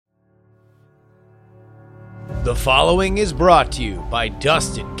The following is brought to you by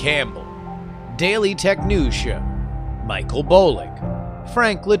Dustin Campbell, Daily Tech News Show, Michael Bolick,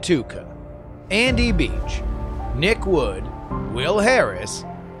 Frank Latuca, Andy Beach, Nick Wood, Will Harris,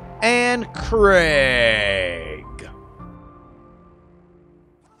 and Craig.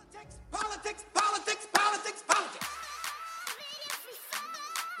 Politics, politics, politics, politics.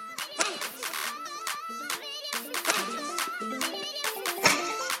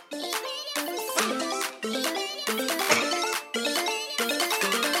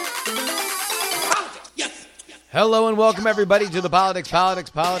 Hello and welcome everybody to the Politics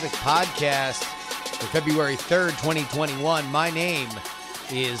Podcast for February 3rd, 2021. My name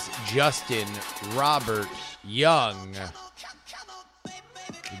is Justin Robert Young.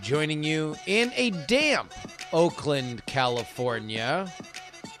 Joining you in a damp Oakland, California.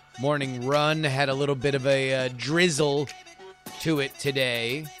 Morning run had a little bit of a drizzle to it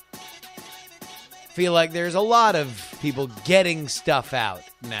today. Feel like there's a lot of people getting stuff out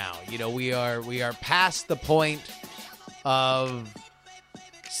now. You know, we are past the point of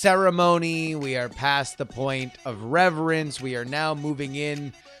ceremony. We are past the point of reverence. We are now moving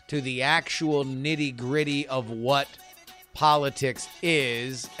in to the actual nitty-gritty of what politics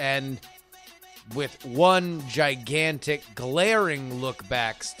is, and with one gigantic glaring look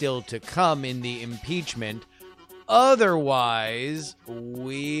back still to come in the impeachment. Otherwise,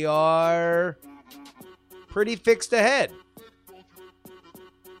 we are pretty fixed ahead.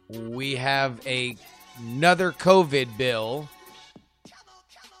 We have another COVID bill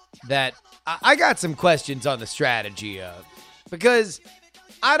that I got some questions on the strategy of, because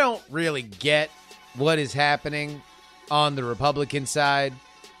I don't really get what is happening on the Republican side.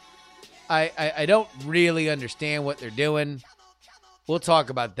 I don't really understand what they're doing. We'll talk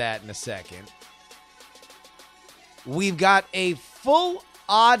about that in a second. We've got a full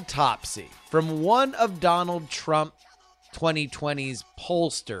autopsy from one of Donald Trump 2020's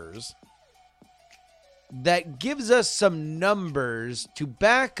pollsters that gives us some numbers to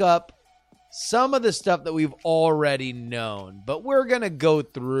back up some of the stuff that we've already known. But we're going to go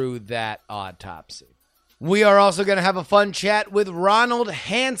through that autopsy. We are also going to have a fun chat with Ronald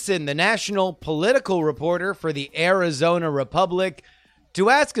Hansen, the national political reporter for the Arizona Republic, to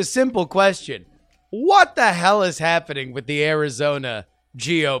ask a simple question. What the hell is happening with the Arizona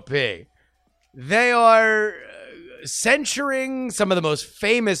GOP? They are censuring some of the most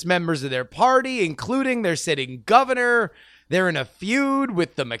famous members of their party, including their sitting governor. They're in a feud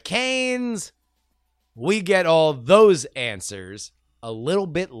with the McCains. We get all those answers a little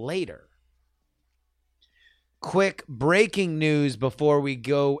bit later. Quick breaking news before we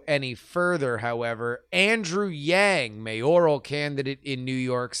go any further, however. Andrew Yang, mayoral candidate in New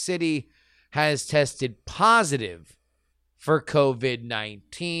York City, has tested positive for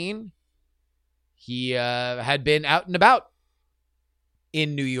COVID-19. He had been out and about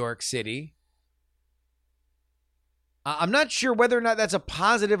in New York City. I'm not sure whether or not that's a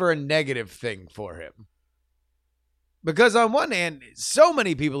positive or a negative thing for him. Because on one hand, so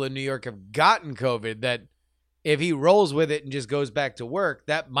many people in New York have gotten COVID that if he rolls with it and just goes back to work,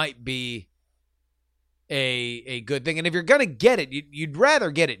 that might be a good thing. And if you're going to get it, you'd rather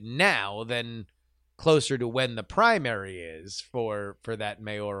get it now than closer to when the primary is for that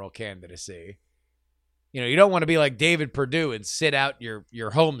mayoral candidacy. You know, you don't want to be like David Perdue and sit out your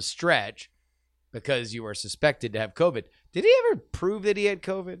home stretch because you are suspected to have COVID. Did he ever prove that he had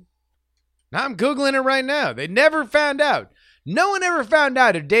COVID? I'm Googling it right now. They never found out. No one ever found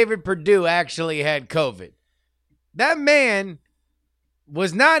out if David Perdue actually had COVID. That man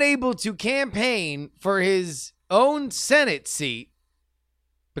was not able to campaign for his own Senate seat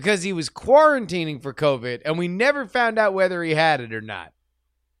because he was quarantining for COVID, and we never found out whether he had it or not.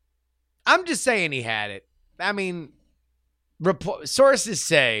 I'm just saying he had it. I mean, sources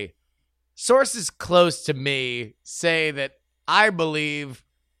close to me say that I believe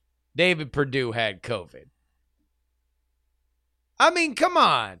David Perdue had COVID. I mean, come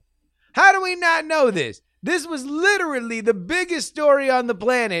on. How do we not know this? This was literally the biggest story on the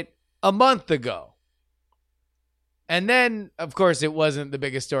planet a month ago. And then, of course, it wasn't the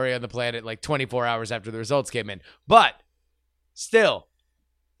biggest story on the planet like 24 hours after the results came in. But still,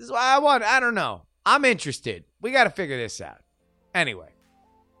 this is why I don't know. I'm interested. We got to figure this out. Anyway,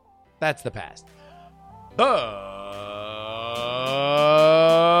 that's the past. But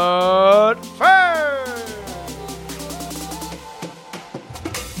first,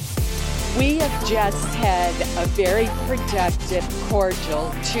 we have just had a very productive, cordial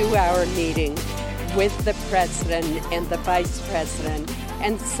 2-hour meeting with the president and the vice president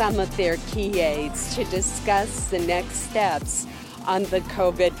and some of their key aides to discuss the next steps on the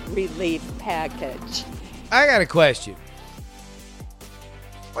COVID relief package. I got a question.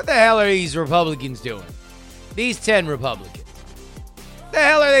 What the hell are these Republicans doing? These 10 Republicans. The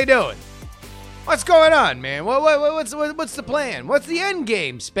hell are they doing? What's going on, man? What's the plan? What's the end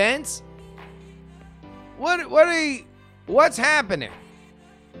game, Spence? What's happening?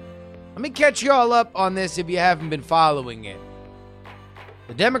 Let me catch you all up on this if you haven't been following it.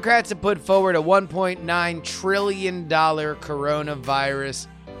 The Democrats have put forward a $1.9 trillion coronavirus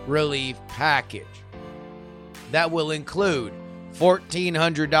relief package. That will include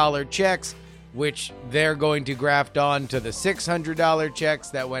 $1,400 checks, which they're going to graft on to the $600 checks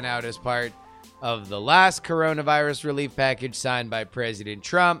that went out as part of the last coronavirus relief package signed by President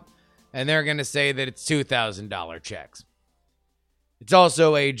Trump, and they're going to say that it's $2,000 checks. It's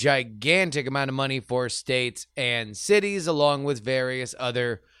also a gigantic amount of money for states and cities, along with various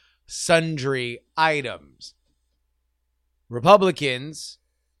other sundry items. Republicans,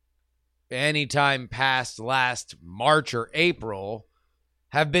 anytime past last March or April,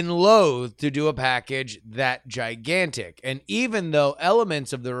 have been loath to do a package that gigantic. And even though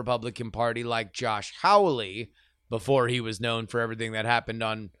elements of the Republican Party, like Josh Hawley, before he was known for everything that happened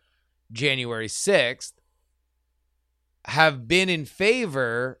on January 6th, have been in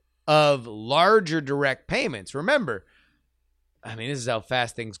favor of larger direct payments. Remember, I mean, this is how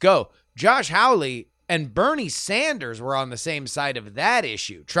fast things go. Josh Hawley and Bernie Sanders were on the same side of that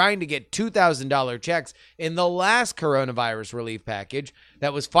issue, trying to get $2,000 checks in the last coronavirus relief package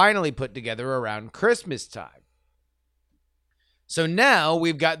that was finally put together around Christmas time. So now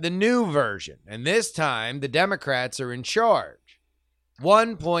we've got the new version, and this time the Democrats are in charge.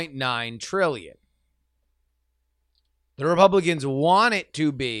 $1.9 trillion. The Republicans want it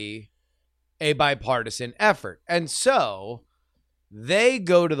to be a bipartisan effort. And so they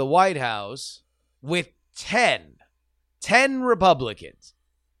go to the White House with 10 Republicans.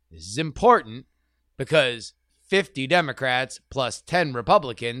 This is important because 50 Democrats plus 10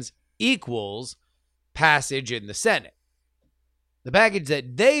 Republicans equals passage in the Senate. The package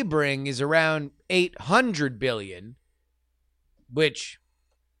that they bring is around $800 billion, which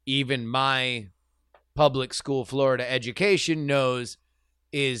even my public school Florida education knows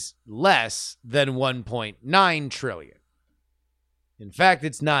is less than 1.9 trillion. In fact,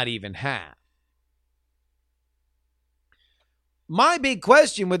 it's not even half. My big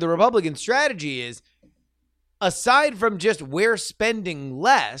question with the Republican strategy is, aside from just we're spending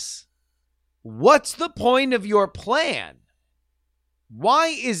less, what's the point of your plan? Why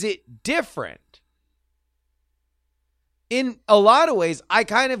is it different? In a lot of ways, I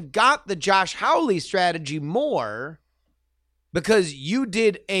kind of got the Josh Hawley strategy more because you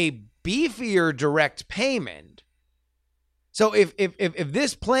did a beefier direct payment. So if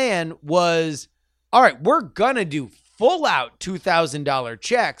this plan was, all right, we're going to do full out $2,000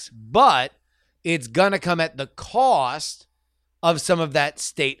 checks, but it's going to come at the cost of some of that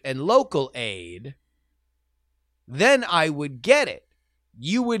state and local aid, then I would get it.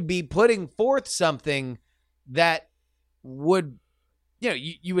 You would be putting forth something that would,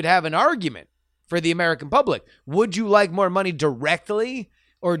 you would have an argument for the American public. Would you like more money directly,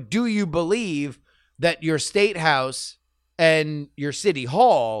 or do you believe that your state house and your city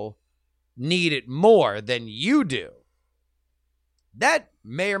hall need it more than you do? That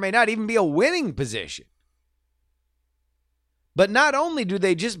may or may not even be a winning position. But not only do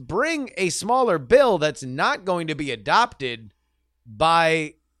they just bring a smaller bill that's not going to be adopted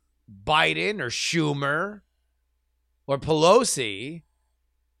by Biden or Schumer or Pelosi,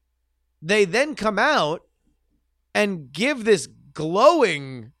 they then come out and give this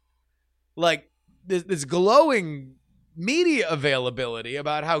glowing, this glowing media availability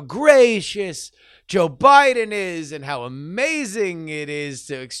about how gracious Joe Biden is and how amazing it is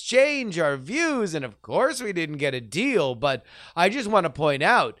to exchange our views. And of course we didn't get a deal, but I just want to point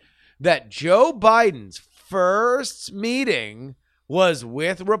out that Joe Biden's first meeting was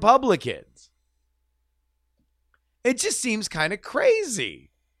with Republicans. It just seems kind of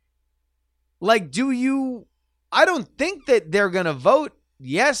crazy. Like, I don't think that they're going to vote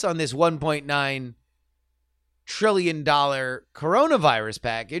yes on this $1.9 trillion coronavirus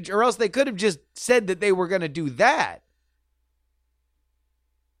package, or else they could have just said that they were going to do that.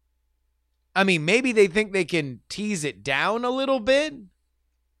 I mean, maybe they think they can tease it down a little bit,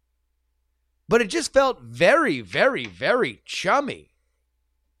 but it just felt very, very, very chummy.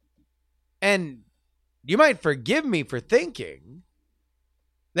 And you might forgive me for thinking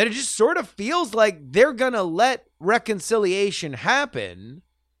that it just sort of feels like they're going to let reconciliation happen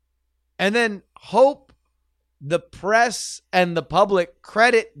and then hope the press and the public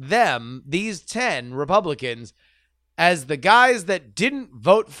credit them, these 10 Republicans, as the guys that didn't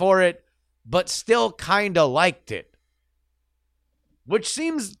vote for it but still kind of liked it, which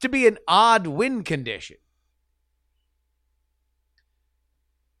seems to be an odd win condition.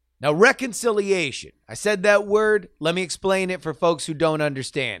 Now, reconciliation. I said that word. Let me explain it for folks who don't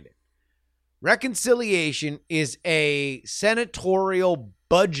understand it. Reconciliation is a senatorial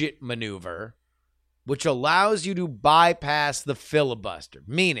budget maneuver which allows you to bypass the filibuster,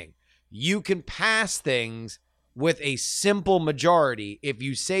 meaning you can pass things with a simple majority if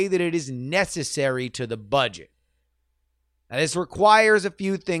you say that it is necessary to the budget. Now, this requires a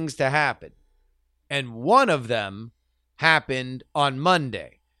few things to happen, and one of them happened on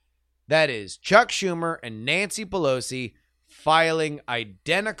Monday. That is Chuck Schumer and Nancy Pelosi filing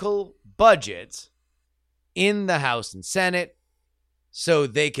identical budgets in the House and Senate so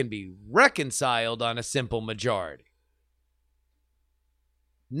they can be reconciled on a simple majority.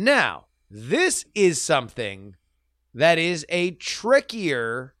 Now, this is something that is a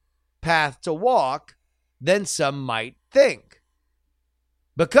trickier path to walk than some might think.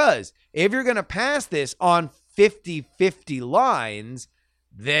 Because if you're going to pass this on 50-50 lines,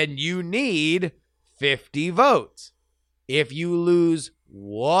 then you need 50 votes. If you lose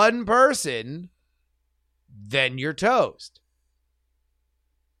one person, then you're toast.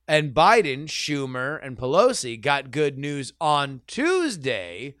 And Biden, Schumer, and Pelosi got good news on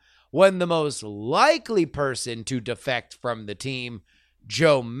Tuesday when the most likely person to defect from the team,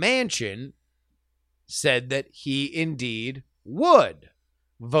 Joe Manchin, said that he indeed would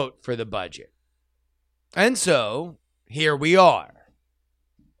vote for the budget. And so, here we are.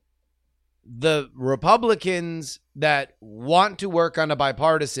 The Republicans that want to work on a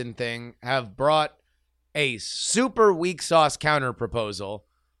bipartisan thing have brought a super weak sauce counter proposal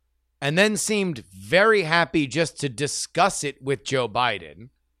and then seemed very happy just to discuss it with Joe Biden.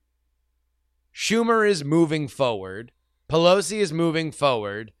 Schumer is moving forward. Pelosi is moving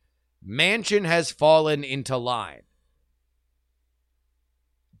forward. Manchin has fallen into line.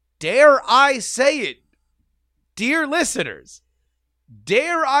 Dare I say it, dear listeners?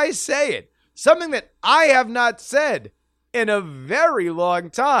 Dare I say it? Something that I have not said in a very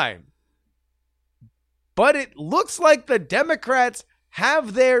long time. But it looks like the Democrats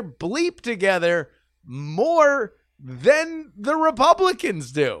have their bleep together more than the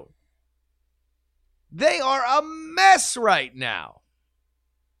Republicans do. They are a mess right now.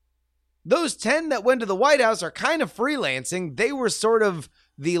 Those 10 that went to the White House are kind of freelancing. They were sort of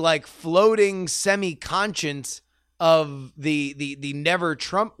the floating semi-conscience of the never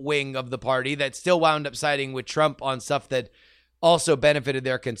Trump wing of the party that still wound up siding with Trump on stuff that also benefited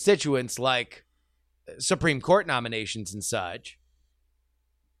their constituents, like Supreme Court nominations and such.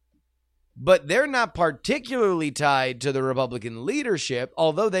 But they're not particularly tied to the Republican leadership,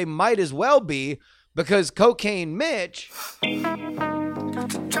 although they might as well be, because Cocaine Mitch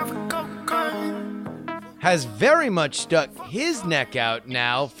has very much stuck his neck out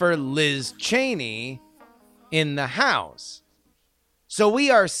now for Liz Cheney in the House. So we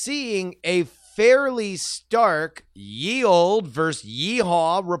are seeing a fairly stark ye old versus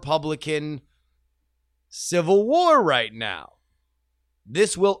yeehaw Republican civil war right now.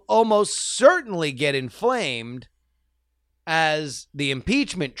 This will almost certainly get inflamed as the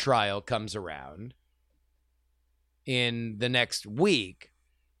impeachment trial comes around in the next week.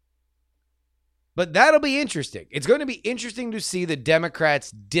 But that'll be interesting. It's going to be interesting to see the Democrats'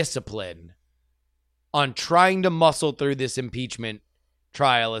 discipline on trying to muscle through this impeachment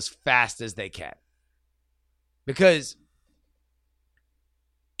trial as fast as they can. Because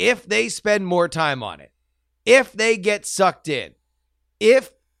if they spend more time on it, if they get sucked in,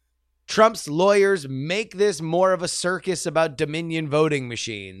 if Trump's lawyers make this more of a circus about Dominion voting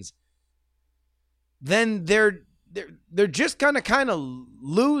machines, then they're just going to kind of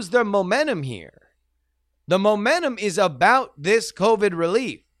lose their momentum here. The momentum is about this COVID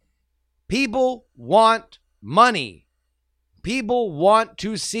relief. People want money. People want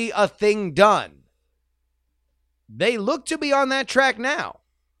to see a thing done. They look to be on that track now.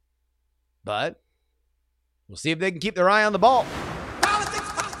 But we'll see if they can keep their eye on the ball.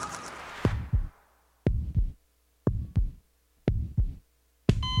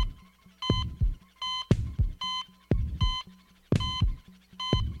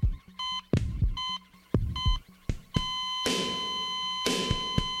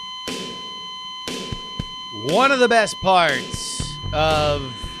 One of the best parts of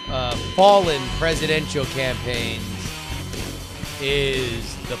fallen presidential campaigns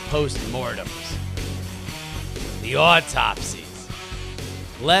is the postmortems, the autopsies.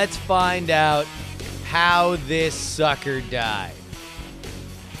 Let's find out how this sucker died.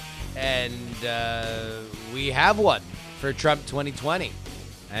 And we have one for Trump 2020.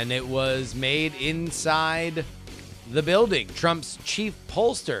 and it was made inside the building. Trump's chief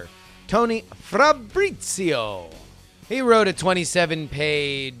pollster, Tony Fabrizio, he wrote a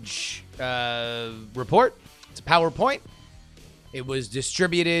 27-page report. It's a PowerPoint. It was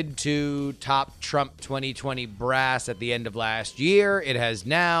distributed to top Trump 2020 brass at the end of last year. It has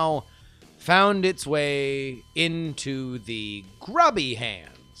now found its way into the grubby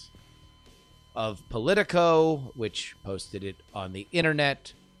hands of Politico, which posted it on the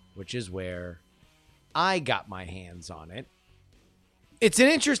internet, which is where I got my hands on it. It's an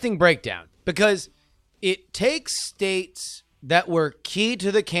interesting breakdown because it takes states that were key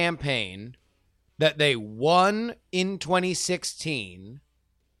to the campaign that they won in 2016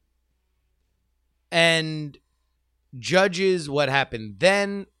 and judges what happened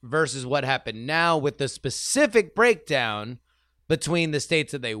then versus what happened now, with the specific breakdown between the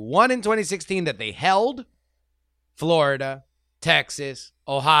states that they won in 2016 that they held, Florida, Texas,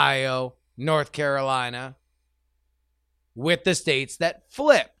 Ohio, North Carolina, with the states that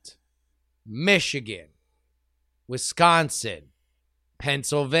flipped, Michigan, Wisconsin,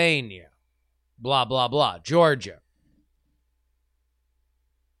 Pennsylvania, blah, blah, blah, Georgia.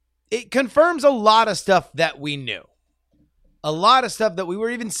 It confirms a lot of stuff that we knew. A lot of stuff that we were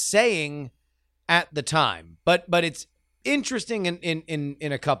even saying at the time. But it's interesting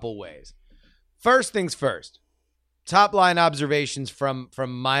in a couple ways. First things first. Top line observations from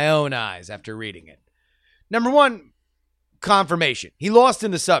my own eyes after reading it. Number one, confirmation. He lost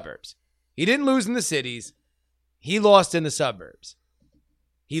in the suburbs. He didn't lose in the cities. He lost in the suburbs.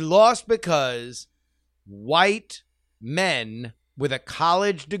 He lost because white men with a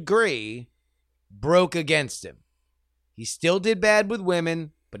college degree broke against him. He still did bad with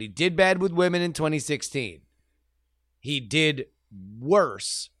women, but he did bad with women in 2016. He did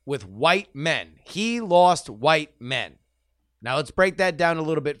worse with white men. He lost white men. Now let's break that down a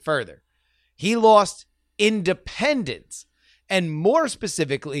little bit further. He lost independents, and more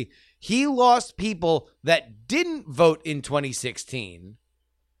specifically, he lost people that didn't vote in 2016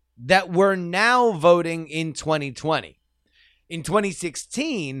 that were now voting in 2020. In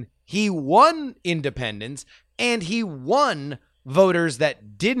 2016, he won independents and he won voters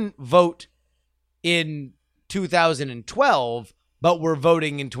that didn't vote in 2012 but were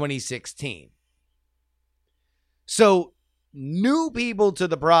voting in 2016. So new people to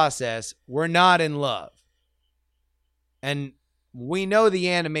the process were not in love. And we know the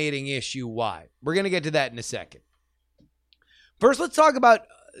animating issue why. We're going to get to that in a second. First, let's talk about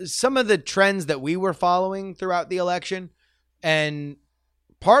some of the trends that we were following throughout the election. And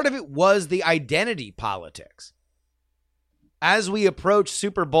part of it was the identity politics. As we approach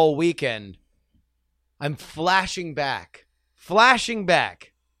Super Bowl weekend, I'm flashing back.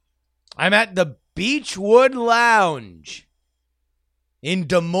 I'm at the Beechwood Lounge in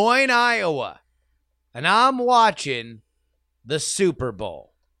Des Moines, Iowa, and I'm watching the Super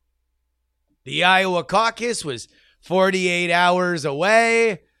Bowl. The Iowa caucus was 48 hours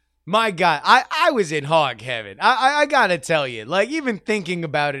away. My God, I was in hog heaven. I gotta tell you, like, even thinking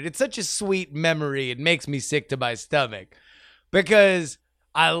about it, it's such a sweet memory. It makes me sick to my stomach because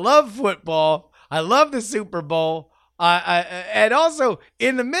I love football. I love the Super Bowl. And also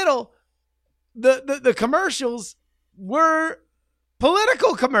in the middle, the commercials were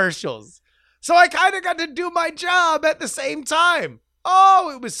political commercials. So I kind of got to do my job at the same time.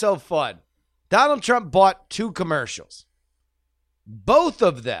 Oh, it was so fun. Donald Trump bought 2 commercials. Both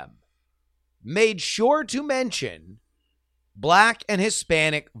of them made sure to mention Black and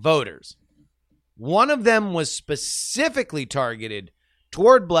Hispanic voters. One of them was specifically targeted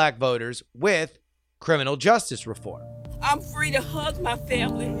toward Black voters with criminal justice reform. I'm free to hug my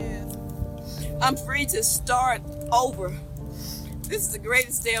family. I'm free to start over. This is the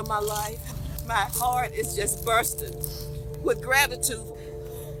greatest day of my life. My heart is just bursting with gratitude.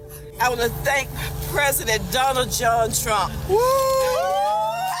 I want to thank President Donald John Trump.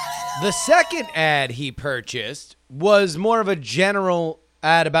 The second ad he purchased was more of a general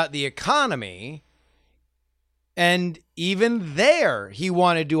ad about the economy. And even there, he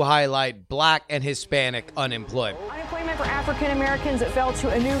wanted to highlight Black and Hispanic unemployment. Unemployment for African Americans, it fell to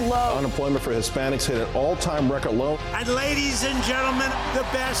a new low. Unemployment for Hispanics hit an all-time record low. And ladies and gentlemen, the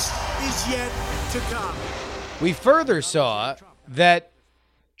best is yet to come. We further saw that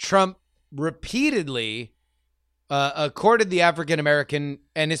Trump repeatedly courted the African American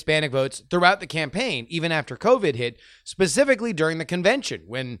and Hispanic votes throughout the campaign, even after COVID hit, specifically during the convention,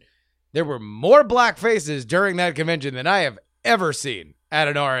 when there were more Black faces during that convention than I have ever seen at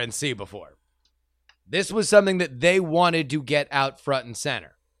an RNC before. This was something that they wanted to get out front and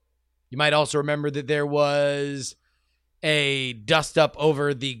center. You might also remember that there was a dust up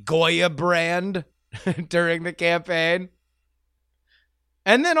over the Goya brand during the campaign.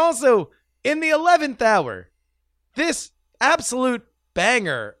 And then also in the 11th hour, this absolute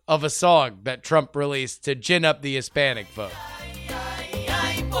banger of a song that Trump released to gin up the Hispanic vote.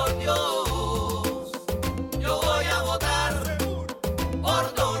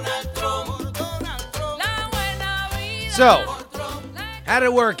 So, how did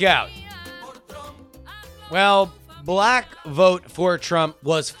it work out? Well, black vote for Trump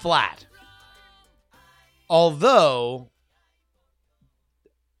was flat. Although,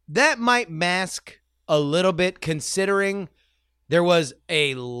 that might mask a little bit considering there was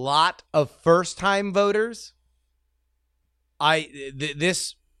a lot of first-time voters.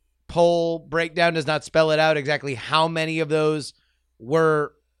 This poll breakdown does not spell it out exactly how many of those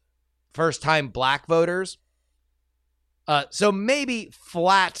were first-time black voters. So maybe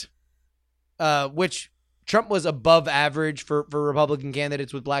flat, which Trump was above average for Republican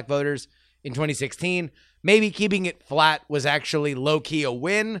candidates with black voters in 2016. Maybe keeping it flat was actually low-key a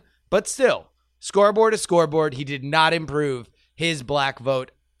win, but still, scoreboard is scoreboard. He did not improve his black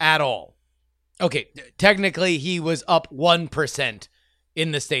vote at all. Okay, technically he was up 1%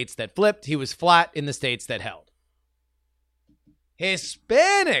 in the states that flipped. He was flat in the states that held.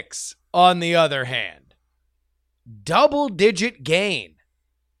 Hispanics, on the other hand, double-digit gain.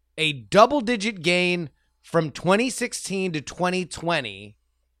 A double-digit gain from 2016 to 2020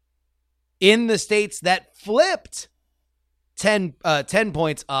 in the states that flipped 10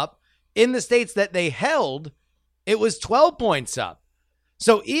 points up. In the states that they held, it was 12 points up.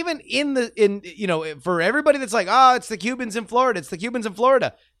 So even for everybody that's like, it's the Cubans in Florida. It's the Cubans in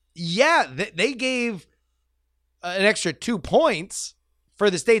Florida. Yeah, they gave an extra 2 points for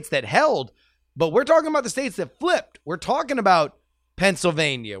the states that held. But we're talking about the states that flipped. We're talking about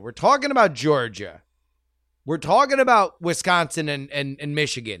Pennsylvania. We're talking about Georgia. We're talking about Wisconsin and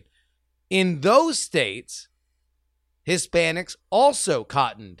Michigan. In those states, Hispanics also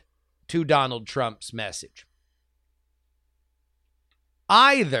cottoned to Donald Trump's message.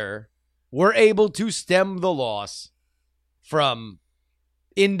 Either were able to stem the loss from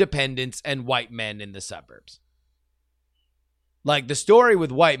independents and white men in the suburbs. Like, the story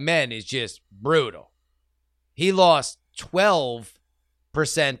with white men is just brutal. He lost 12%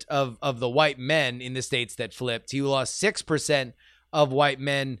 of the white men in the states that flipped. He lost 6% of white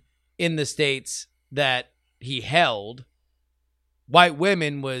men in the states that he held. White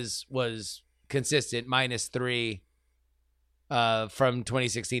women was consistent, -3 from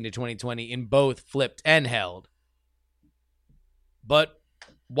 2016 to 2020 in both flipped and held. But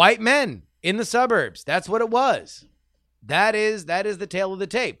white men in the suburbs, that's what it was. That is the tale of the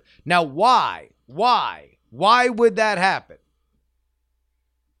tape. Now, why? Why would that happen?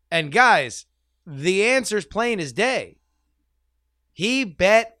 And guys, the answer's plain as day. He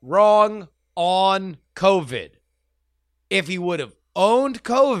bet wrong on COVID. If he would have owned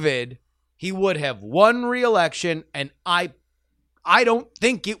COVID, he would have won re-election, and I don't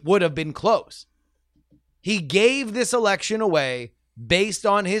think it would have been close. He gave this election away based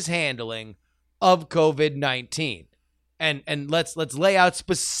on his handling of COVID-19. And let's lay out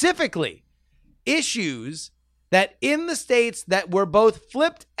specifically issues that in the states that were both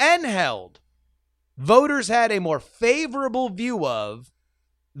flipped and held, voters had a more favorable view of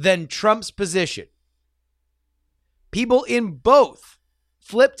than Trump's position. People in both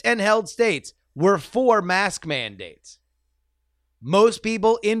flipped and held states were for mask mandates. Most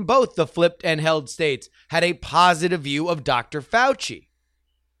people in both the flipped and held states had a positive view of Dr. Fauci.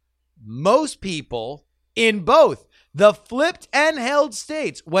 Most people in both the flipped and held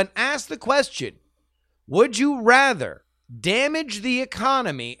states, when asked the question, would you rather damage the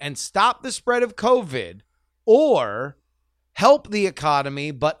economy and stop the spread of COVID or help the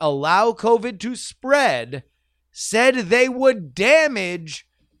economy but allow COVID to spread, said they would damage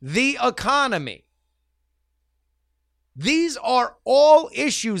the economy. These are all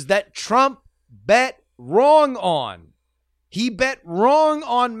issues that Trump bet wrong on. He bet wrong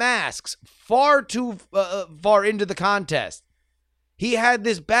on masks far too far into the contest. He had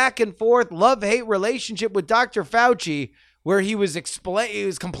this back and forth love-hate relationship with Dr. Fauci where he was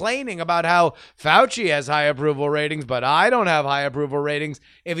complaining about how Fauci has high approval ratings, but I don't have high approval ratings.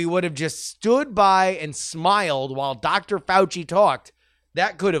 If he would have just stood by and smiled while Dr. Fauci talked,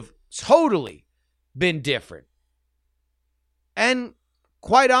 that could have totally been different. And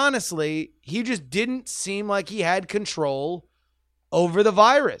quite honestly, he just didn't seem like he had control over the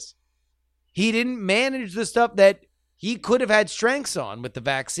virus. He didn't manage the stuff that he could have had strengths on with the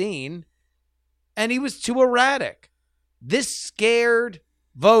vaccine, and he was too erratic. This scared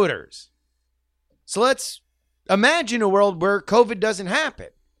voters. So let's Imagine a world where COVID doesn't happen.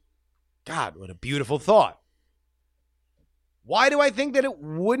 God, what a beautiful thought. Why do I think that it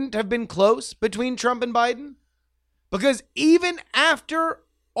wouldn't have been close between Trump and Biden? Because even after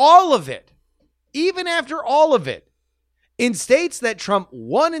all of it, in states that Trump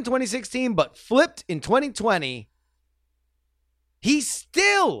won in 2016 but flipped in 2020, he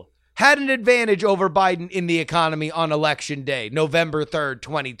still had an advantage over Biden in the economy on Election Day, November 3rd,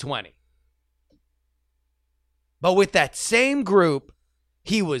 2020. But with that same group,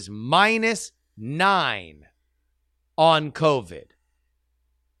 he was -9 on COVID.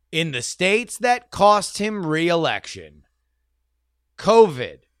 In the states that cost him re-election,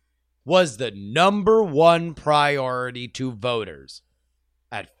 COVID was the number one priority to voters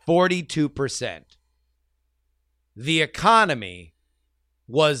at 42%. The economy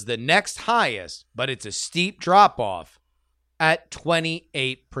was the next highest, but it's a steep drop-off at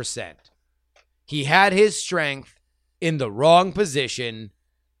 28%. He had his strength in the wrong position,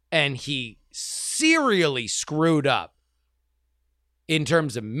 and he serially screwed up in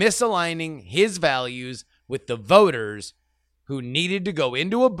terms of misaligning his values with the voters who needed to go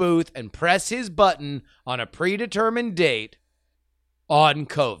into a booth and press his button on a predetermined date on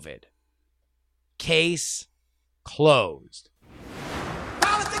COVID. Case closed.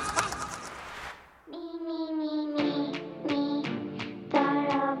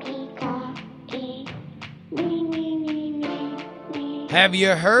 Have you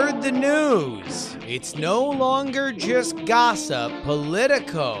heard the news? It's no longer just gossip.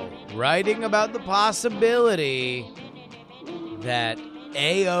 Politico writing about the possibility that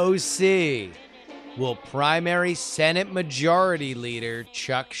AOC will primary Senate Majority Leader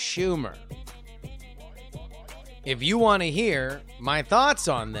Chuck Schumer. If you want to hear my thoughts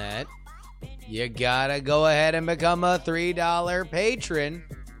on that, you gotta go ahead and become a $3 patron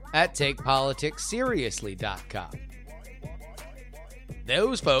at TakePoliticsSeriously.com.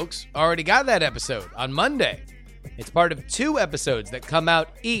 Those folks already got that episode on Monday. It's part of 2 episodes that come out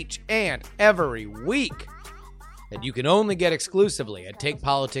each and every week that you can only get exclusively at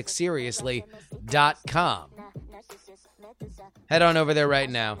TakePoliticsSeriously.com. Head on over there right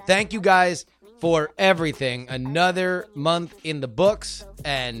now. Thank you guys for everything. Another month in the books,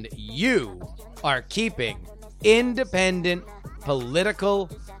 and you are keeping independent political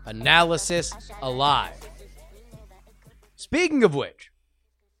analysis alive. Speaking of which,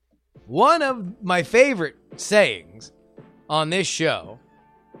 one of my favorite sayings on this show,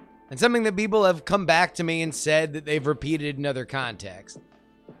 and something that people have come back to me and said that they've repeated in other contexts,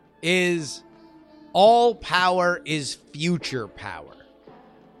 is all power is future power.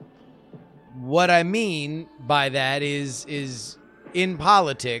 What I mean by that is in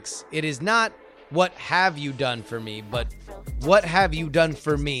politics, it is not what have you done for me, but what have you done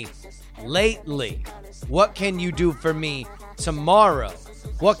for me lately? What can you do for me tomorrow?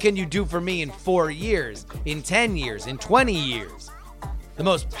 What can you do for me in 4 years, in 10 years, in 20 years? The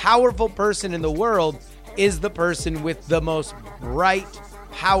most powerful person in the world is the person with the most bright,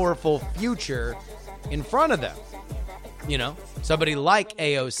 powerful future in front of them. You know, somebody like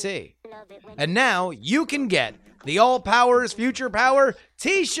AOC. And now you can get the All Power is Future Power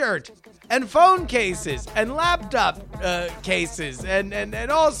t-shirt and phone cases and laptop cases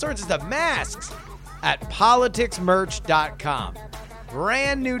and all sorts of stuff, masks at politicsmerch.com.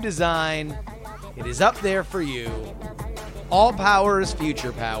 Brand new design. It is up there for you. All Power is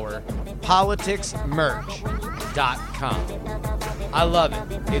Future Power. politicsmerch.com. I love it.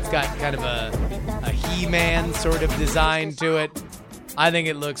 It's got kind of a He-Man sort of design to it. I think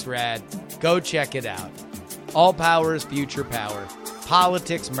it looks rad. Go check it out. All Power is Future Power.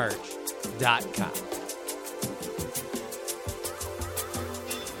 politicsmerch.com.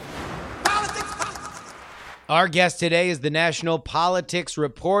 Our guest today is the national politics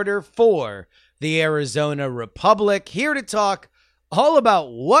reporter for the Arizona Republic, here to talk all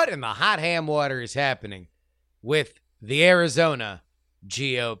about what in the hot ham water is happening with the Arizona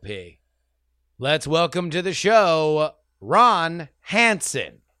GOP. Let's welcome to the show, Ron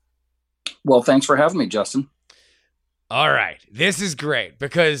Hansen. Well, thanks for having me, Justin. All right. This is great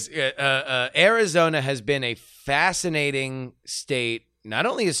because Arizona has been a fascinating state, not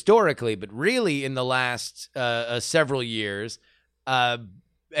only historically, but really in the last several years.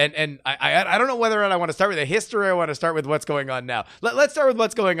 And I don't know whether or not I want to start with the history or I want to start with what's going on now. Let's start with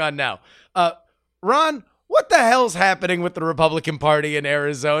what's going on now. Ron, what the hell's happening with the Republican Party in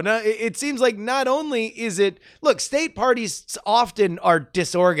Arizona? It seems like not only is it, look, state parties often are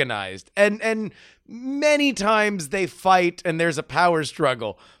disorganized and many times they fight and there's a power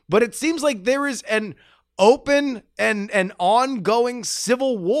struggle, but it seems like there is an open and an ongoing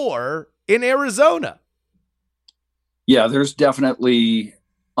civil war in Arizona. Yeah, there's definitely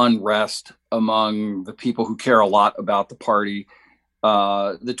unrest among the people who care a lot about the party.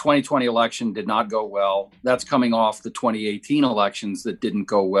 The 2020 election did not go well. That's coming off the 2018 elections that didn't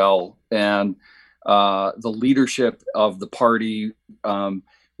go well. And the leadership of the party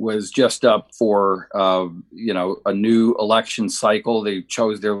was just up for, a new election cycle. They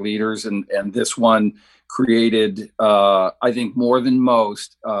chose their leaders, and this one created, I think, more than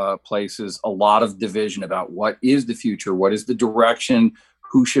most places, a lot of division about what is the future, what is the direction,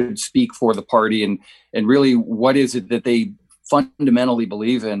 who should speak for the party, and really what is it that they fundamentally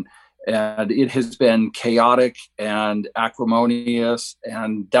believe in. And it has been chaotic and acrimonious,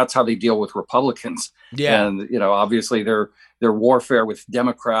 and that's how they deal with Republicans. Yeah. And obviously their warfare with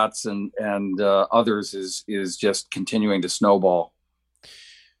Democrats and others is just continuing to snowball.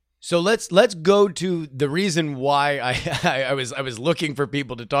 So let's go to the reason why I was looking for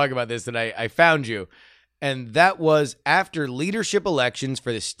people to talk about this, and I found you, and that was after leadership elections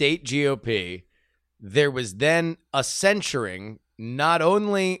for the state GOP, there was then a censuring not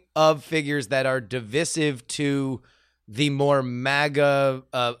only of figures that are divisive to the more MAGA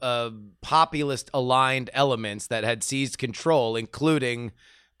populist aligned elements that had seized control, including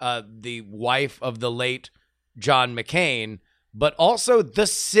the wife of the late John McCain, but also the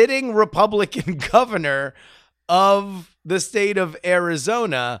sitting Republican governor of the state of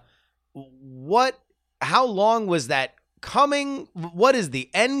Arizona. How long was that coming? What is the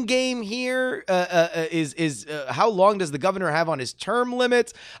end game here? How long does the governor have on his term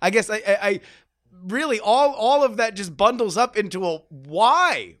limits? I guess I really all of that just bundles up into a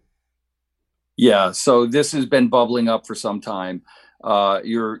why. Yeah, so this has been bubbling up for some time.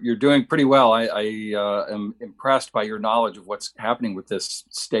 You're doing pretty well. I am impressed by your knowledge of what's happening with this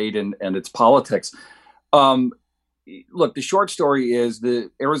state and its politics. Look, the short story is the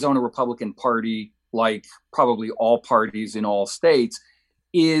Arizona Republican Party, like probably all parties in all states,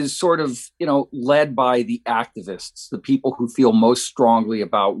 is sort of, led by the activists, the people who feel most strongly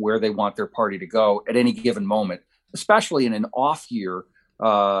about where they want their party to go at any given moment, especially in an off year.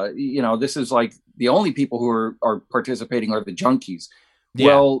 This is like the only people who are participating are the junkies.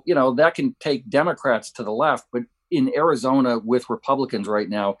 Yeah. Well, that can take Democrats to the left, but in Arizona with Republicans right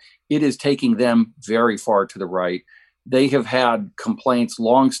now, it is taking them very far to the right. They have had complaints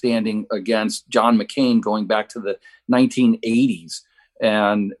longstanding against John McCain going back to the 1980s,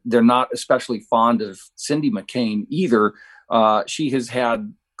 and they're not especially fond of Cindy McCain either. She has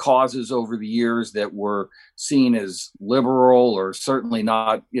had causes over the years that were seen as liberal or certainly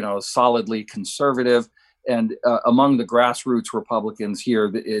not, solidly conservative. And among the grassroots Republicans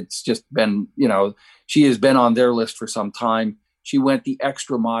here, it's just been, she has been on their list for some time. She went the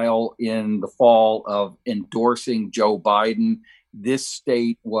extra mile in the fall of endorsing Joe Biden. This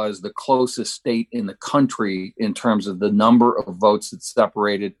state was the closest state in the country in terms of the number of votes that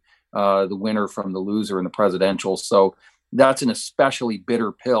separated the winner from the loser in the presidential. So that's an especially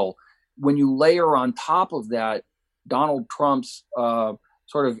bitter pill. When you layer on top of that Donald Trump's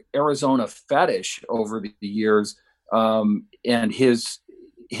sort of Arizona fetish over the years and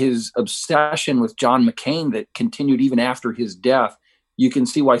his obsession with John McCain that continued even after his death, you can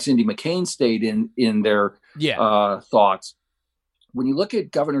see why Cindy McCain stayed in their thoughts. When you look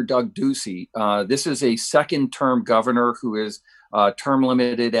at Governor Doug Ducey, this is a second-term governor who is term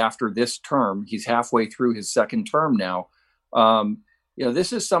limited after this term. He's halfway through his second term now.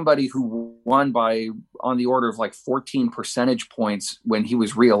 This is somebody who won by on the order of like 14 percentage points when he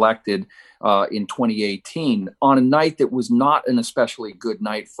was reelected in 2018 on a night that was not an especially good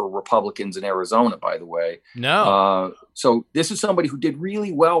night for Republicans in Arizona, by the way. No. So this is somebody who did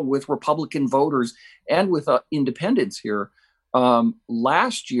really well with Republican voters and with independents here.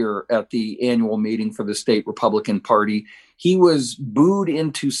 Last year at the annual meeting for the state Republican Party, he was booed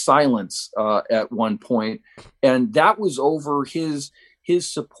into silence at one point, and that was over his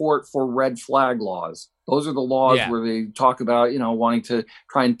support for red flag laws. Those are the laws where they talk about, wanting to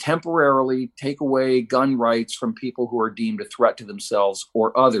try and temporarily take away gun rights from people who are deemed a threat to themselves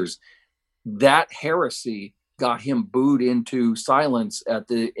or others. That heresy got him booed into silence at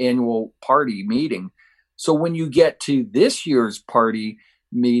the annual party meeting. So when you get to this year's party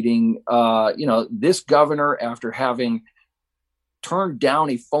meeting, this governor, after having turned down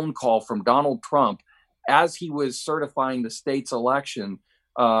a phone call from Donald Trump as he was certifying the state's election,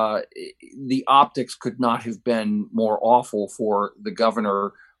 the optics could not have been more awful for the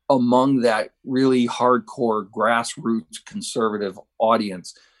governor among that really hardcore grassroots conservative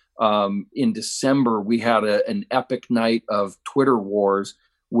audience. In December, we had an epic night of Twitter wars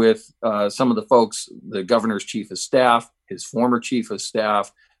with some of the folks, the governor's chief of staff, his former chief of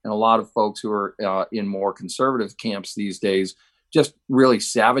staff, and a lot of folks who are in more conservative camps these days, just really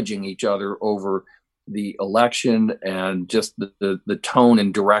savaging each other over the election and just the tone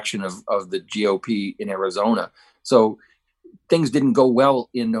and direction of the GOP in Arizona. So things didn't go well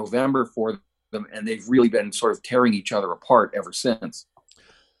in November for them, and they've really been sort of tearing each other apart ever since.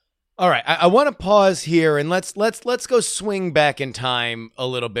 All right, I want to pause here and let's go swing back in time a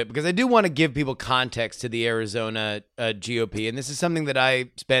little bit, because I do want to give people context to the Arizona GOP, and this is something that I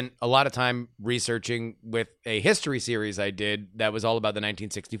spent a lot of time researching with a history series I did that was all about the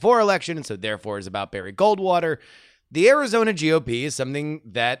 1964 election, and so therefore is about Barry Goldwater. The Arizona GOP is something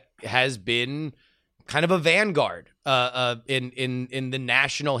that has been kind of a vanguard in the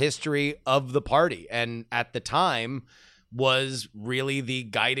national history of the party, and at the time was really the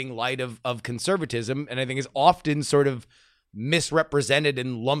guiding light of conservatism, and I think is often sort of misrepresented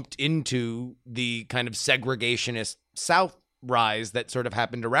and lumped into the kind of segregationist South rise that sort of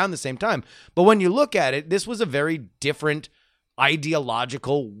happened around the same time. But when you look at it, this was a very different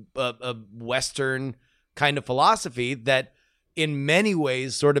ideological Western kind of philosophy that in many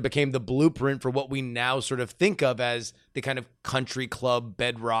ways sort of became the blueprint for what we now sort of think of as the kind of country club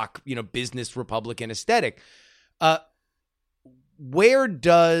bedrock, business Republican aesthetic. Where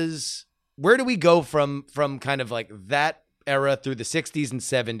do we go from kind of like that era through the 60s and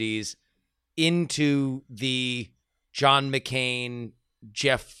 70s into the John McCain,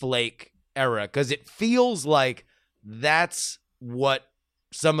 Jeff Flake era? Because it feels like that's what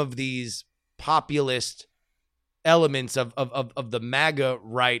some of these populist elements of the MAGA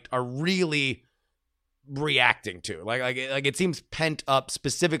right are really reacting to. Like it seems pent up,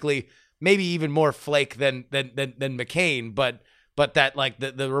 specifically, maybe even more Flake than McCain, but that like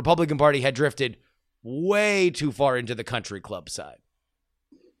the Republican Party had drifted way too far into the country club side.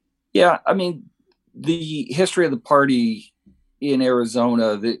 Yeah, I mean, the history of the party in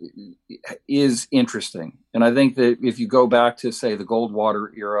Arizona is interesting. And I think that if you go back to, say, the Goldwater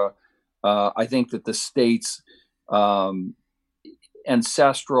era, I think that the state's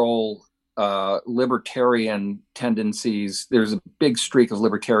ancestral libertarian tendencies, there's a big streak of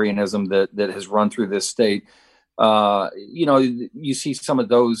libertarianism that has run through this state. You see some of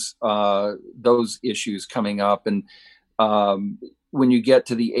those issues coming up, and when you get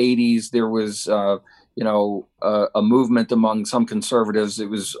to the 80s, there was a movement among some conservatives. It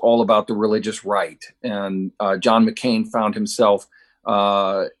was all about the religious right, and John McCain found himself,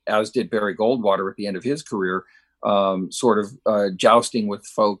 as did Barry Goldwater at the end of his career, sort of jousting with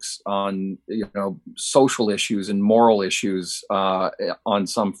folks on social issues and moral issues on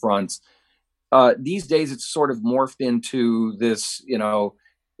some fronts. These days, it's sort of morphed into this,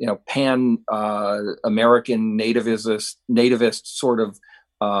 pan American nativist sort of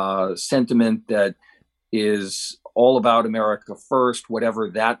sentiment that is all about America first, whatever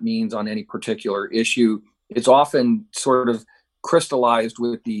that means on any particular issue. It's often sort of crystallized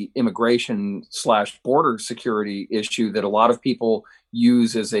with the immigration/border security issue that a lot of people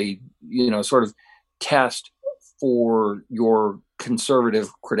use as a sort of test for your conservative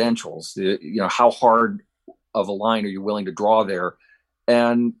credentials. How hard of a line are you willing to draw there?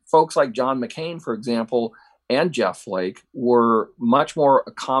 And folks like John McCain, for example, and Jeff Flake were much more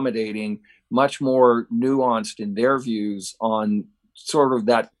accommodating, much more nuanced in their views on sort of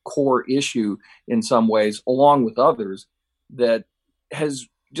that core issue in some ways, along with others, that has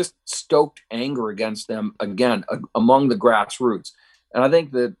just stoked anger against them again among the grassroots. And I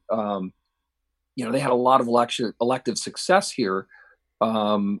think that they had a lot of elective success here,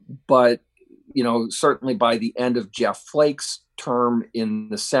 but certainly by the end of Jeff Flake's term in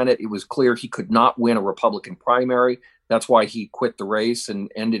the Senate, it was clear he could not win a Republican primary. That's why he quit the race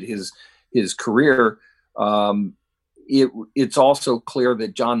and ended his career. It's also clear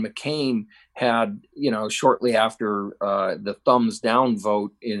that John McCain had, shortly after the thumbs down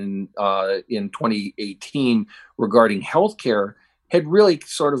vote in 2018 regarding healthcare, had really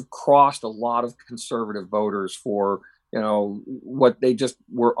sort of crossed a lot of conservative voters for, what they just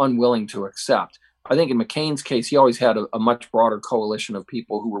were unwilling to accept. I think in McCain's case, he always had a much broader coalition of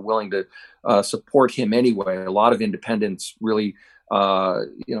people who were willing to support him anyway. A lot of independents really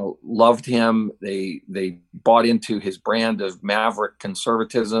loved him. They bought into his brand of maverick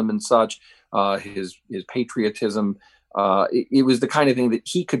conservatism and such, his patriotism. It was the kind of thing that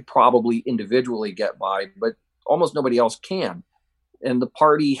he could probably individually get by, but almost nobody else can. And the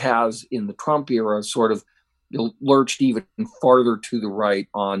party has, in the Trump era, sort of lurched even farther to the right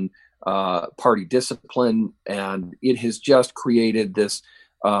on party discipline, and it has just created this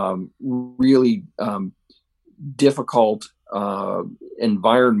really difficult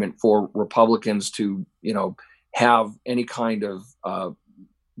environment for Republicans to, have any kind of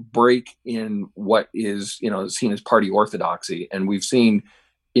break in what is, seen as party orthodoxy. And we've seen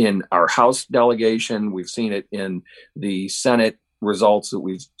in our House delegation, we've seen it in the Senate results that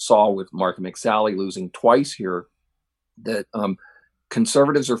we saw with Martha McSally losing twice here, that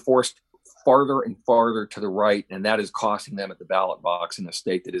conservatives are forced farther and farther to the right, and that is costing them at the ballot box in a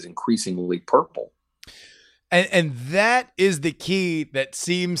state that is increasingly purple. And that is the key that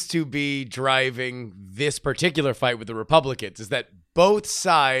seems to be driving this particular fight with the Republicans, is that both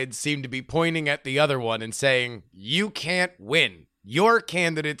sides seem to be pointing at the other one and saying, you can't win. Your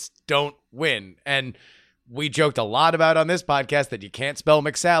candidates don't win. And we joked a lot about on this podcast that you can't spell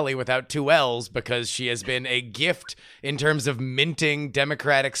McSally without two L's, because she has been a gift in terms of minting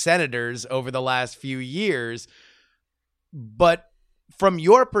Democratic senators over the last few years. But from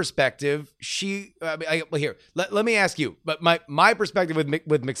your perspective, let me ask you. But my perspective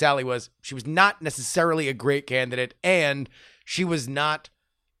with McSally was she was not necessarily a great candidate, and she was not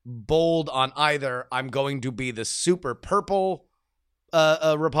bold on either I'm going to be the super purple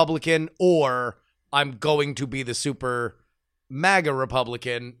Republican or I'm going to be the super MAGA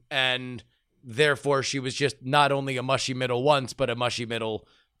Republican, and therefore she was just not only a mushy middle once, but a mushy middle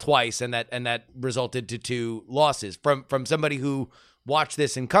twice, and that resulted to two losses. From somebody who watched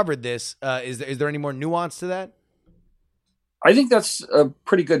this and covered this, is there any more nuance to that? I think that's a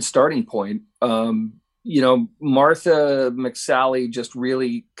pretty good starting point. Martha McSally just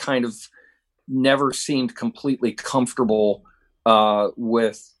really kind of never seemed completely comfortable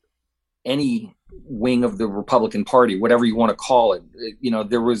with any wing of the Republican Party, whatever you want to call it.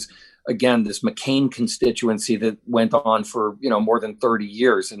 There was, again, this McCain constituency that went on for, more than 30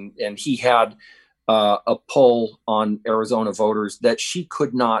 years. And he had a pull on Arizona voters that she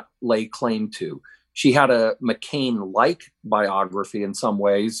could not lay claim to. She had a McCain-like biography in some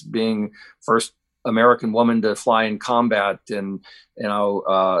ways, being first American woman to fly in combat and,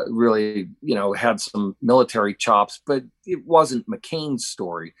 really, had some military chops, but it wasn't McCain's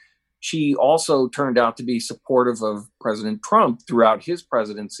story. She also turned out to be supportive of President Trump throughout his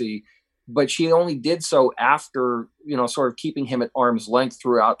presidency, but she only did so after, sort of keeping him at arm's length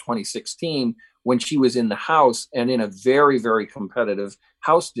throughout 2016 when she was in the House and in a very, very competitive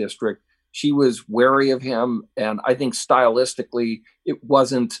House district. She was wary of him, and I think stylistically it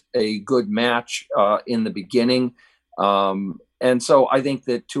wasn't a good match in the beginning. And so I think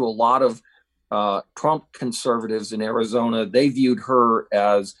that to a lot of Trump conservatives in Arizona, they viewed her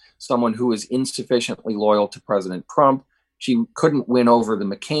as someone who was insufficiently loyal to President Trump. She couldn't win over the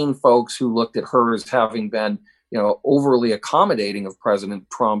McCain folks, who looked at her as having been, overly accommodating of President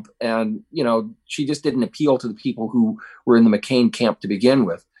Trump. And, she just didn't appeal to the people who were in the McCain camp to begin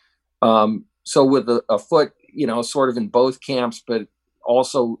with. So with a foot, sort of in both camps, but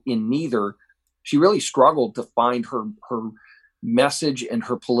also in neither, she really struggled to find her message and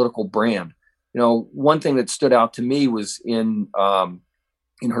her political brand. One thing that stood out to me was in her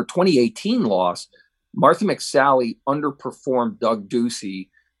 2018 loss, Martha McSally underperformed Doug Ducey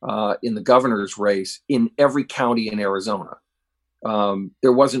in the governor's race in every county in Arizona.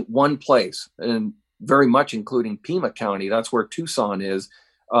 There wasn't one place, and very much including Pima County, that's where Tucson is,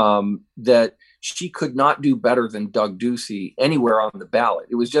 that she could not do better than Doug Ducey anywhere on the ballot.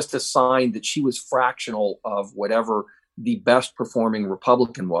 It was just a sign that she was fractional of whatever the best performing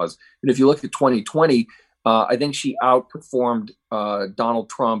Republican was. And if you look at 2020, I think she outperformed Donald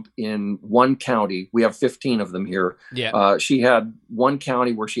Trump in one county. We have 15 of them here. Yeah. She had one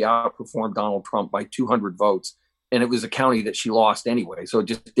county where she outperformed Donald Trump by 200 votes, and it was a county that she lost anyway. So it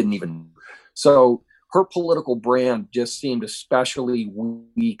just didn't even. So her political brand just seemed especially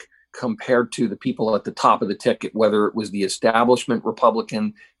weak compared to the people at the top of the ticket, whether it was the establishment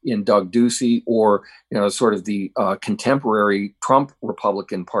Republican in Doug Ducey or, sort of the contemporary Trump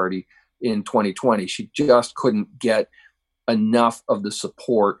Republican Party in 2020. She just couldn't get enough of the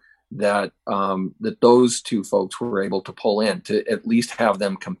support that those two folks were able to pull in to at least have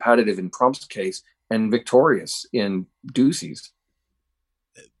them competitive in Trump's case and victorious in Ducey's.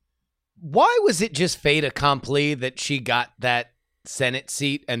 Why was it just fait accompli that she got that Senate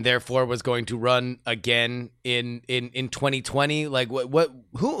seat and therefore was going to run again in 2020? Like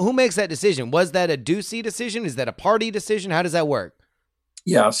who makes that decision? Was that a Ducey decision? Is that a party decision? How does that work?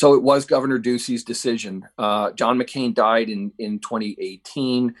 Yeah, so it was Governor Ducey's decision. John McCain died in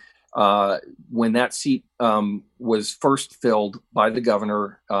 2018. When that seat was first filled by the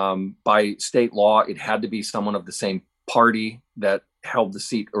governor, by state law, it had to be someone of the same party that held the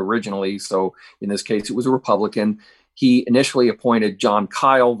seat originally. So in this case, it was a Republican. He initially appointed John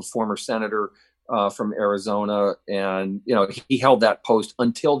Kyle, the former senator from Arizona, and he held that post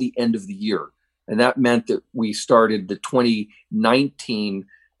until the end of the year. And that meant that we started the 2019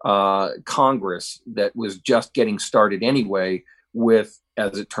 Congress that was just getting started anyway with,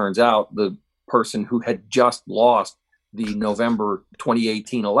 as it turns out, the person who had just lost the November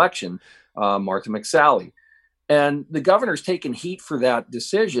 2018 election, Martha McSally. And the governor's taken heat for that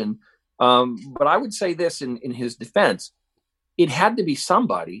decision. But I would say this in his defense, it had to be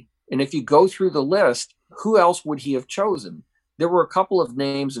somebody. And if you go through the list, who else would he have chosen? There were a couple of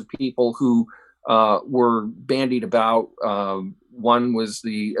names of people who were bandied about. One was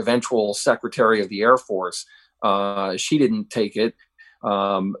the eventual Secretary of the Air Force. She didn't take it.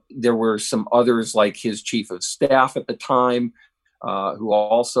 There were some others like his chief of staff at the time, who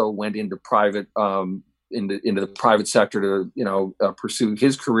also went into private into the private sector to pursue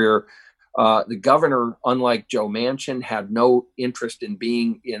his career. The governor, unlike Joe Manchin, had no interest in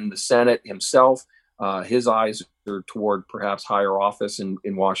being in the Senate himself. His eyes are toward perhaps higher office in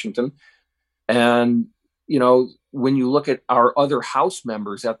Washington. And, when you look at our other House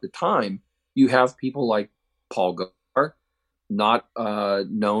members at the time, you have people like Paul Gosar, not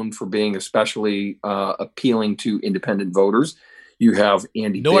known for being especially appealing to independent voters. You have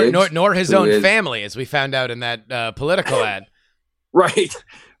Andy Biggs. Nor his own family, as we found out in that political ad. Right.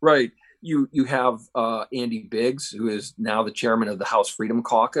 You have Andy Biggs, who is now the chairman of the House Freedom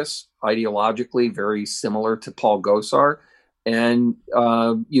Caucus, ideologically very similar to Paul Gosar. And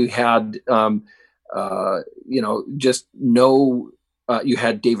you had, you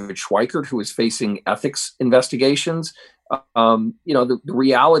had David Schweikert, who was facing ethics investigations. The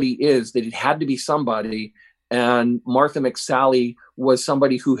reality is that it had to be somebody. And Martha McSally was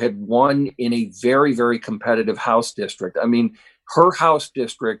somebody who had won in a very, very competitive House district. I mean, her House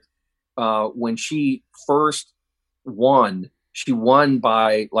district, when she first won, she won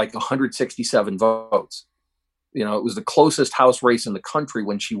by like 167 votes. It was the closest House race in the country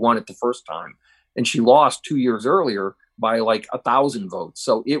when she won it the first time. And she lost 2 years earlier by like 1,000 votes.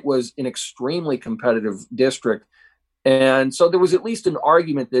 So it was an extremely competitive district. And so there was at least an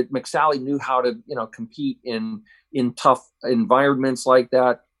argument that McSally knew how to, compete in tough environments like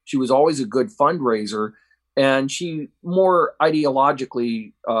that. She was always a good fundraiser. And she more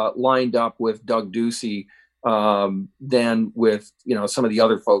ideologically lined up with Doug Ducey than with, some of the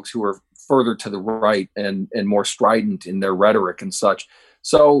other folks who were further to the right and more strident in their rhetoric and such.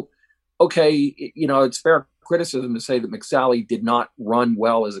 So, okay, it's fair criticism to say that McSally did not run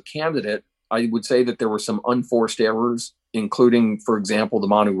well as a candidate. I would say that there were some unforced errors, including, for example, the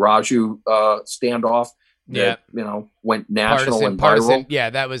Manu Raju standoff. That, went national and viral. Yeah,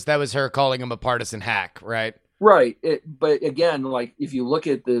 that was her calling him a partisan hack, right? Right. But again, like if you look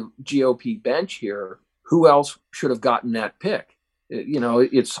at the GOP bench here, who else should have gotten that pick?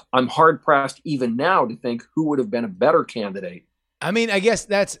 I'm hard pressed even now to think who would have been a better candidate. I mean, I guess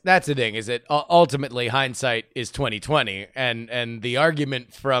that's the thing, is that ultimately hindsight is 20/20, and the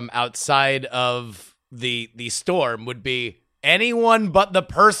argument from outside of the storm would be anyone but the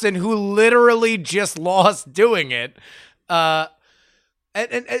person who literally just lost doing it. And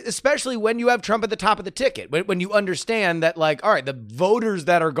especially when you have Trump at the top of the ticket, when you understand that, like, all right, the voters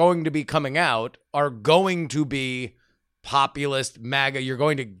that are going to be coming out are going to be populist MAGA. You're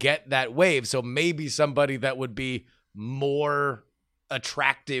going to get that wave. So maybe somebody that would be more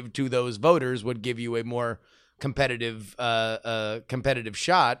attractive to those voters would give you a more competitive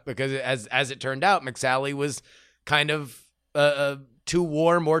shot, because as it turned out, McSally was kind of too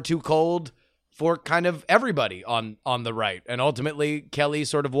warm or too cold for kind of everybody on the right, and ultimately Kelly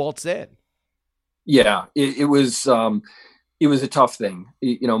sort of waltzed in. Yeah, it was a tough thing.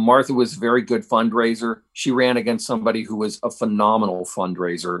 Martha was a very good fundraiser. She ran against somebody who was a phenomenal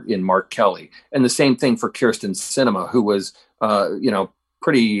fundraiser in Mark Kelly, and the same thing for Kyrsten Sinema, who was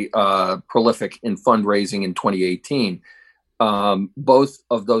pretty prolific in fundraising in 2018. Both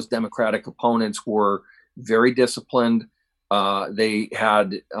of those Democratic opponents were very disciplined. They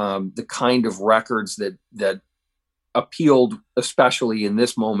had the kind of records that appealed, especially in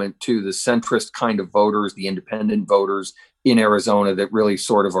this moment, to the centrist kind of voters, the independent voters in Arizona that really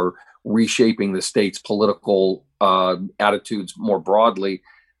sort of are reshaping the state's political attitudes more broadly.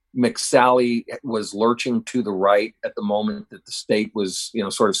 McSally was lurching to the right at the moment that the state was,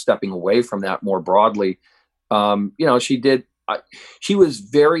 sort of stepping away from that more broadly. She was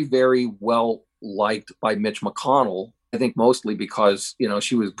very, very well liked by Mitch McConnell. I think mostly because,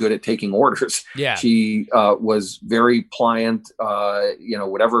 she was good at taking orders. Yeah. She was very pliant.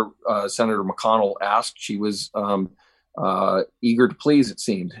 Whatever Senator McConnell asked, she was eager to please, it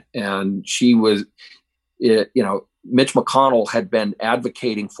seemed. And she was, Mitch McConnell had been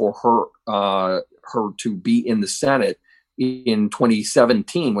advocating for her to be in the Senate in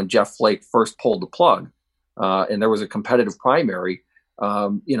 2017 when Jeff Flake first pulled the plug. And there was a competitive primary.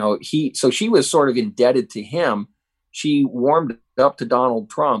 So she was sort of indebted to him. She warmed up to Donald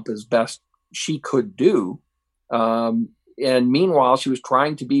Trump as best she could do. And meanwhile, she was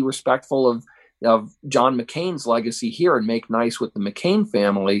trying to be respectful of John McCain's legacy here and make nice with the McCain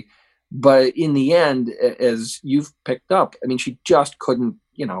family. But in the end, as you've picked up, I mean, she just couldn't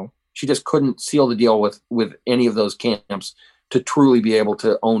seal the deal with any of those camps to truly be able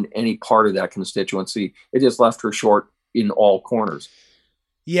to own any part of that constituency. It just left her short in all corners.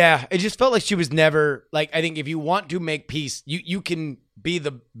 Yeah, it just felt like she was never, like, I think if you want to make peace, you can be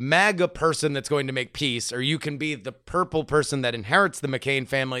the MAGA person that's going to make peace, or you can be the purple person that inherits the McCain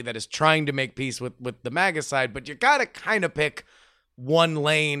family that is trying to make peace with the MAGA side, but you got to kind of pick one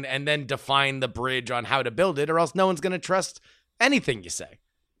lane and then define the bridge on how to build it, or else no one's going to trust anything you say.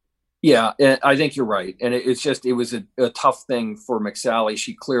 Yeah, I think you're right. And it was a tough thing for McSally.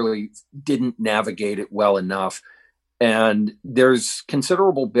 She clearly didn't navigate it well enough. And there's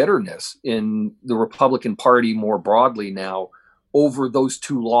considerable bitterness in the Republican Party more broadly now over those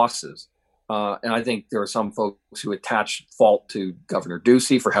two losses. And I think there are some folks who attach fault to Governor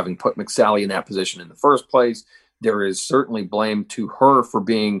Ducey for having put McSally in that position in the first place. There is certainly blame to her for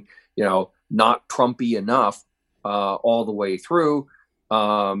being, not Trumpy enough all the way through.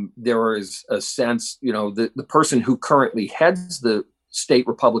 There is a sense, the person who currently heads the state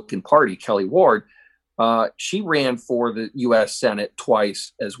Republican Party, Kelly Ward, she ran for the U.S. Senate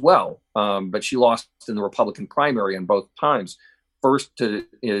twice as well, but she lost in the Republican primary on both times. First to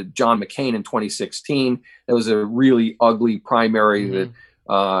John McCain in 2016. It was a really ugly primary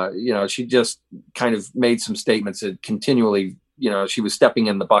that, she just kind of made some statements that continually, she was stepping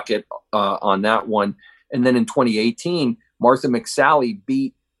in the bucket on that one. And then in 2018, Martha McSally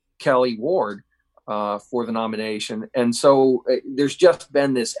beat Kelly Ward for the nomination. And so there's just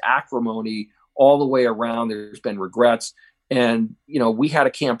been this acrimony all the way around. There's been regrets. And, we had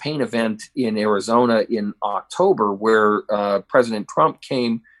a campaign event in Arizona in October where President Trump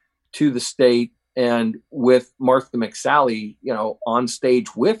came to the state, and with Martha McSally, on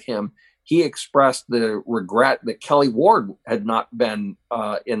stage with him, he expressed the regret that Kelly Ward had not been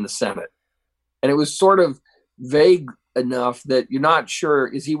in the Senate. And it was sort of vague enough that you're not sure,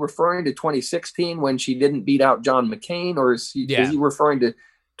 is he referring to 2016 when she didn't beat out John McCain, or is he referring to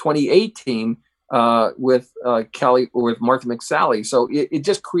 2018 with Kelly or with Martha McSally? So it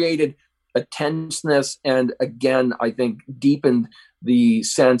just created a tenseness, and again, I think deepened the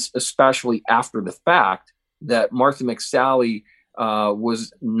sense, especially after the fact, that Martha McSally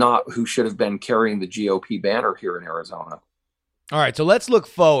was not who should have been carrying the GOP banner here in Arizona. All right, so let's look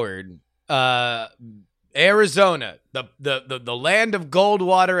forward. Arizona, the land of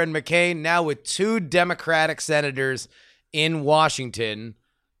Goldwater and McCain, now with two Democratic senators in Washington.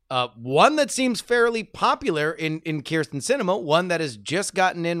 One that seems fairly popular in Kyrsten Sinema, one that has just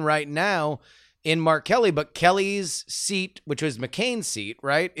gotten in right now in Mark Kelly, but Kelly's seat, which was McCain's seat,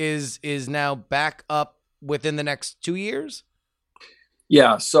 right, is now back up within the next 2 years?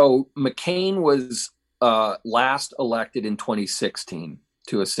 Yeah, so McCain was last elected in 2016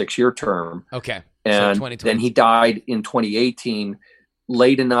 to a 6-year term. Okay. And so then he died in 2018,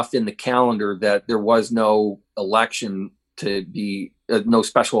 late enough in the calendar that there was no election to be, no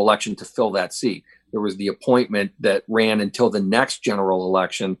special election to fill that seat. There was the appointment that ran until the next general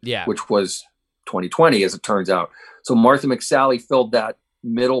election, which was 2020, as it turns out. So Martha McSally filled that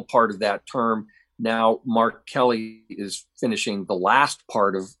middle part of that term. Now Mark Kelly is finishing the last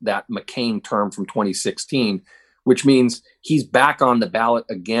part of that McCain term from 2016, which means he's back on the ballot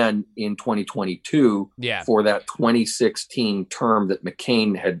again in 2022 for that 2016 term that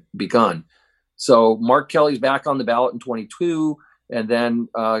McCain had begun. So Mark Kelly's back on the ballot in 22, and then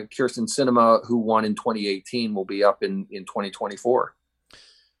Kyrsten Sinema, who won in 2018, will be up in 2024.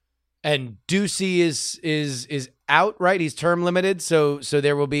 And Ducey is out, right? He's term limited, so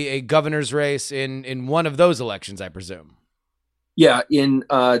there will be a governor's race in one of those elections, I presume. Yeah, in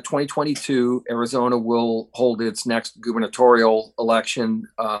 2022, Arizona will hold its next gubernatorial election.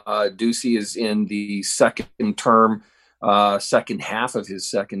 Ducey is in the second term, second half of his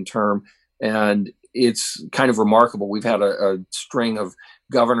second term, and it's kind of remarkable. We've had a string of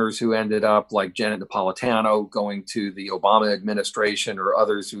governors who ended up, like Janet Napolitano, going to the Obama administration, or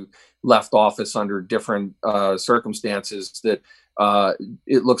others who left office under different circumstances, that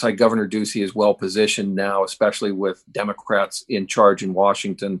it looks like Governor Ducey is well positioned now, especially with Democrats in charge in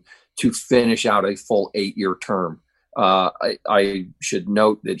Washington, to finish out a full 8-year term. I should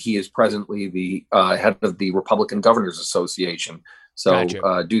note that he is presently the head of the Republican Governors Association. So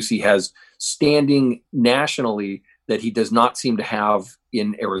Ducey has standing nationally that he does not seem to have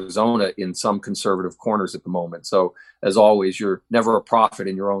in Arizona in some conservative corners at the moment. So, as always, you're never a prophet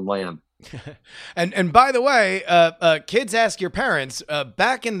in your own land. And by the way, kids ask your parents,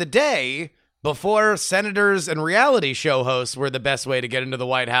 back in the day, before senators and reality show hosts were the best way to get into the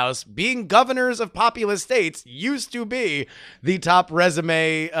White House, being governors of populous states used to be the top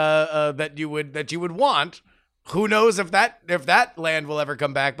resume that you would want. Who knows if that land will ever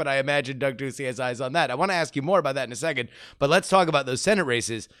come back, but I imagine Doug Ducey has eyes on that. I want to ask you more about that in a second, but let's talk about those Senate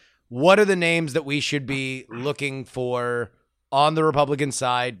races. What are the names that we should be looking for on the Republican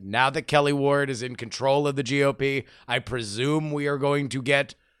side now that Kelly Ward is in control of the GOP? I presume we are going to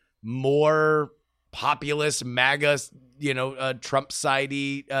get more populist MAGA,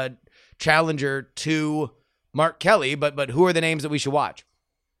 Trump-sidey challenger to Mark Kelly, but who are the names that we should watch?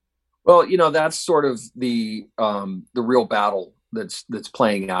 Well, that's sort of the real battle that's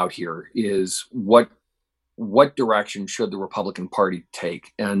playing out here is what direction should the Republican Party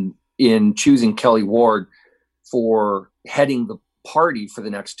take? And in choosing Kelly Ward for heading the party for the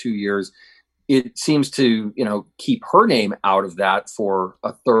next 2 years, it seems to, keep her name out of that for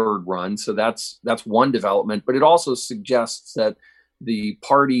a third run. So that's one development. But it also suggests that the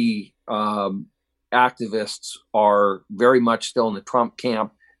party activists are very much still in the Trump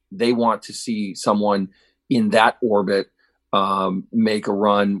camp. They want to see someone in that orbit make a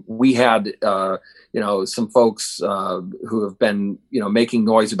run. We had, some folks who have been, making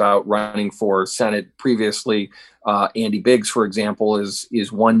noise about running for Senate previously. Andy Biggs, for example,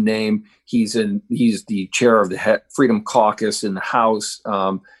 is one name. He's the chair of the Freedom Caucus in the House.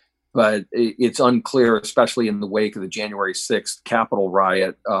 But it's unclear, especially in the wake of the January 6th Capitol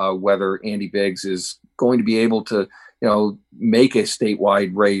riot, whether Andy Biggs is going to be able to, make a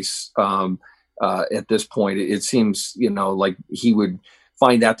statewide race. At this point, it seems, like he would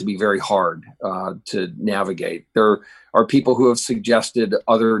find that to be very hard to navigate. There are people who have suggested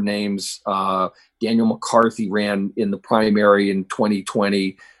other names. Daniel McCarthy ran in the primary in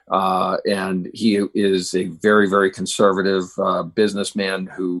 2020, and he is a very, very conservative businessman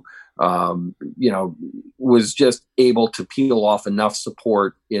who, was just able to peel off enough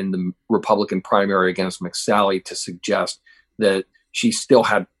support in the Republican primary against McSally to suggest that she still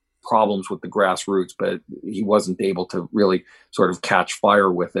had problems with the grassroots, but he wasn't able to really sort of catch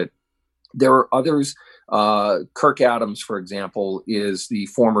fire with it. There are others. Kirk Adams, for example, is the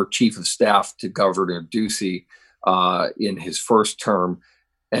former chief of staff to Governor Ducey in his first term.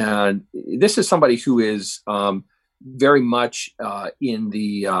 And this is somebody who is very much in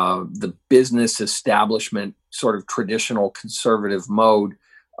the business establishment sort of traditional conservative mode,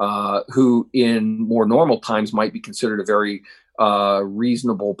 who in more normal times might be considered a very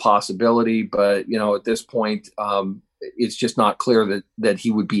reasonable possibility. But, at this point, it's just not clear that he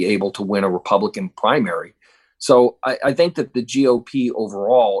would be able to win a Republican primary. So I think that the GOP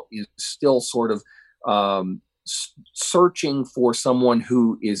overall is still sort of searching for someone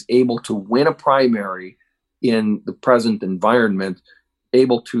who is able to win a primary in the present environment,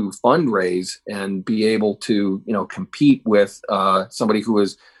 able to fundraise and be able to, compete with somebody who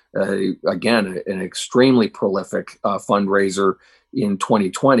is, again, an extremely prolific fundraiser in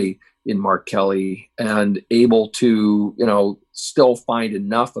 2020 in Mark Kelly, and able to, still find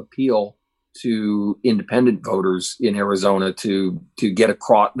enough appeal to independent voters in Arizona to get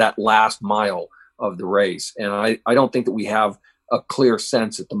across that last mile of the race. And I don't think that we have a clear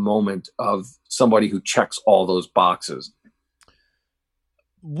sense at the moment of somebody who checks all those boxes.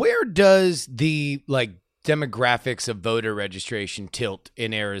 Where does the demographics of voter registration tilt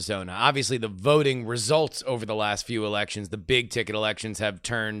in Arizona? Obviously, the voting results over the last few elections, the big ticket elections, have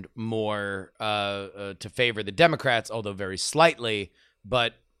turned more to favor the Democrats, although very slightly.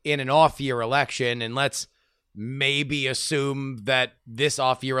 But in an off-year election, and let's maybe assume that this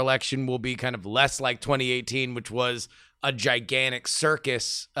off-year election will be kind of less like 2018, which was a gigantic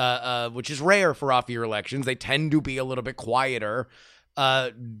circus, which is rare for off-year elections. They tend to be a little bit quieter.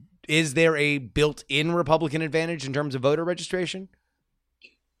 Is there a built-in Republican advantage in terms of voter registration?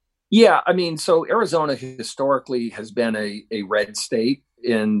 Yeah, so Arizona historically has been a red state,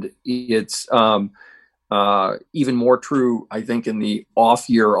 and it's even more true, I think, in the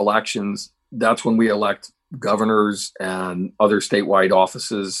off-year elections. That's when we elect governors and other statewide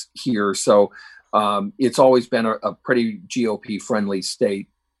offices here. So it's always been a pretty GOP-friendly state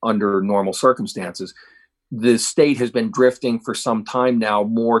under normal circumstances. The state has been drifting for some time now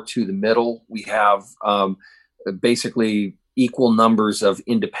more to the middle. We have basically equal numbers of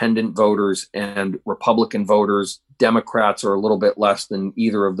independent voters and Republican voters. Democrats are a little bit less than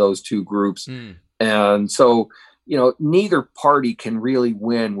either of those two groups. And so, neither party can really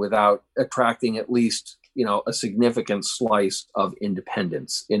win without attracting at least a significant slice of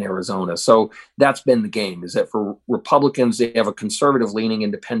independents in Arizona. So that's been the game, is that for Republicans, they have a conservative leaning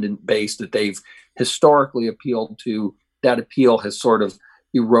independent base that they've historically appealed to. That appeal has sort of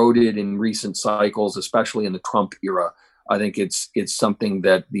eroded in recent cycles, especially in the Trump era. I think it's something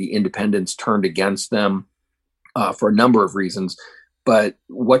that the independents turned against them for a number of reasons. But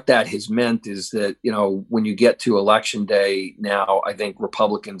what that has meant is that, when you get to election day now, I think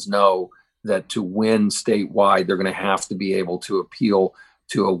Republicans know that to win statewide, they're going to have to be able to appeal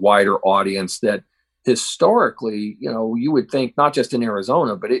to a wider audience that historically, you would think not just in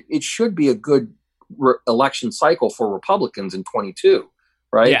Arizona, but it should be a good election cycle for Republicans in 22,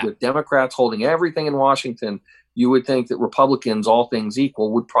 right? Yeah. With Democrats holding everything in Washington, you would think that Republicans, all things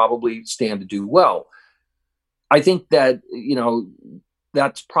equal, would probably stand to do well. I think that,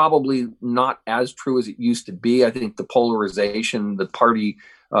 that's probably not as true as it used to be. I think the polarization, the party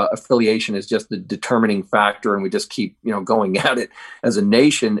affiliation is just the determining factor, and we just keep, going at it as a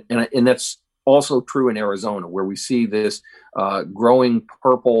nation. And that's also true in Arizona, where we see this growing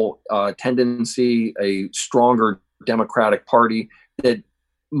purple tendency, a stronger Democratic Party that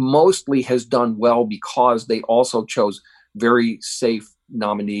mostly has done well because they also chose very safe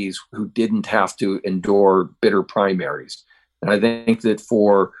nominees who didn't have to endure bitter primaries. And I think that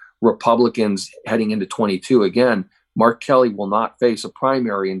for Republicans heading into 22, again, Mark Kelly will not face a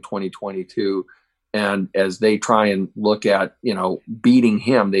primary in 2022. And as they try and look at, beating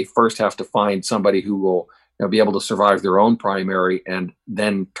him, they first have to find somebody who will be able to survive their own primary and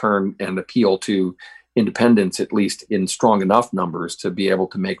then turn and appeal to independents, at least in strong enough numbers to be able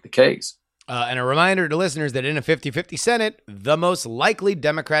to make the case. And a reminder to listeners that in a 50-50 Senate, the most likely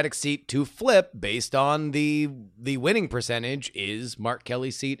Democratic seat to flip based on the winning percentage is Mark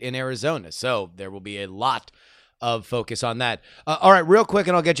Kelly's seat in Arizona. So there will be a lot of focus on that. All right, real quick,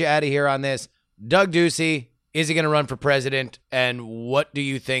 and I'll get you out of here on this. Doug Ducey, is he going to run for president? And what do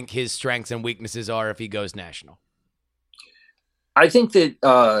you think his strengths and weaknesses are if he goes national? I think that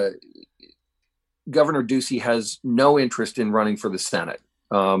Governor Ducey has no interest in running for the Senate.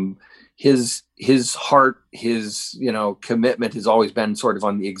 His heart, his commitment has always been sort of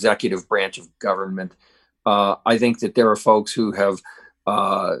on the executive branch of government. I think that there are folks who have,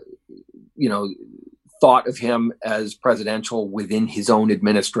 thought of him as presidential within his own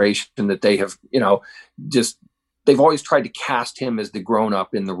administration, that they have, they've always tried to cast him as the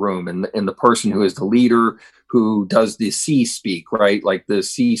grown-up in the room and the person who is the leader, who does the C-speak, right? Like the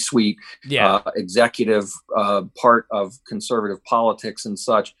C-suite executive part of conservative politics and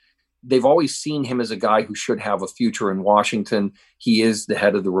such. They've always seen him as a guy who should have a future in Washington. He is the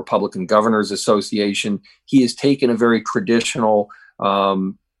head of the Republican Governors Association. He has taken a very traditional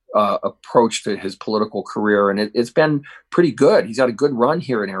approach to his political career, and it's been pretty good. He's had a good run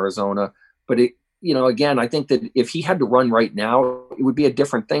here in Arizona, but again, I think that if he had to run right now, it would be a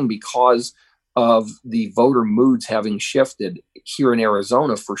different thing because of the voter moods having shifted here in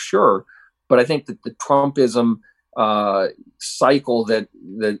Arizona for sure. But I think that the Trumpism cycle that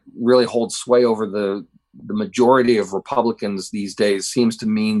really holds sway over the majority of Republicans these days seems to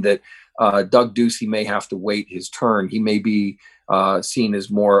mean that Doug Ducey may have to wait his turn. He may be seen as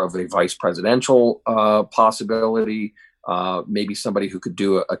more of a vice presidential possibility, maybe somebody who could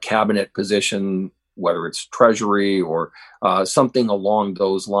do a cabinet position, whether it's Treasury or something along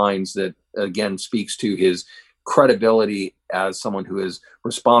those lines that, again, speaks to his credibility as someone who is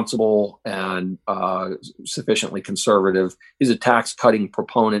responsible and sufficiently conservative. He's a tax-cutting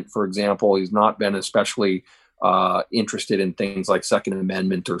proponent, for example. He's not been especially interested in things like Second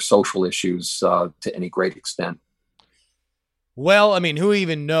Amendment or social issues to any great extent. Well, I mean, who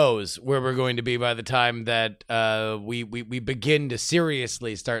even knows where we're going to be by the time that we begin to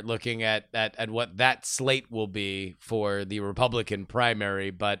seriously start looking at what that slate will be for the Republican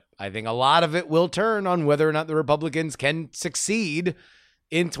primary. But I think a lot of it will turn on whether or not the Republicans can succeed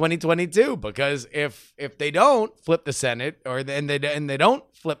in 2022. Because if they don't flip the Senate and they don't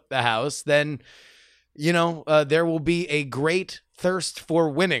flip the House, then there will be a great thirst for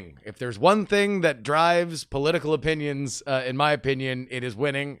winning. If there's one thing that drives political opinions, in my opinion, it is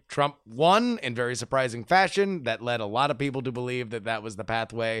winning. Trump won in very surprising fashion. That led a lot of people to believe that was the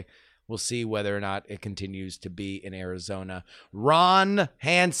pathway. We'll see whether or not it continues to be in Arizona. Ron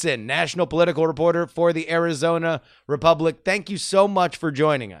Hansen, national political reporter for the Arizona Republic. Thank you so much for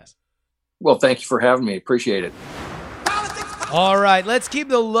joining us. Well, thank you for having me. Appreciate it. All right, let's keep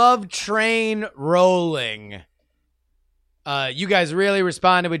the love train rolling. You guys really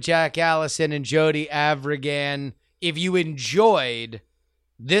responded with Jack Allison and Jody Avragan. If you enjoyed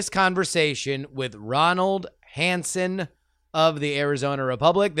this conversation with Ronald Hansen, of the Arizona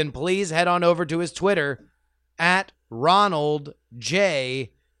Republic, then please head on over to his Twitter at Ronald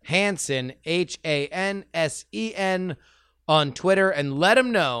J. Hansen, Hansen on Twitter, and let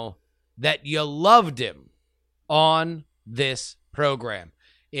him know that you loved him on this program.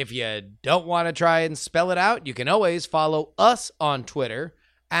 If you don't want to try and spell it out, you can always follow us on Twitter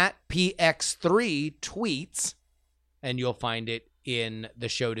at PX3Tweets, and you'll find it in the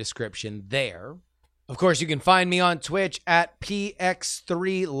show description there. Of course, you can find me on Twitch at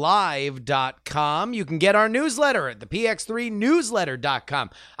px3live.com. You can get our newsletter at the px3newsletter.com.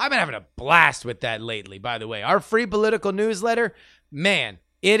 I've been having a blast with that lately, by the way. Our free political newsletter, man,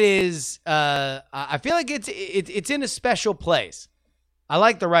 it is, I feel like it's in a special place. I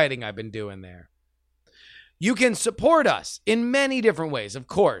like the writing I've been doing there. You can support us in many different ways, of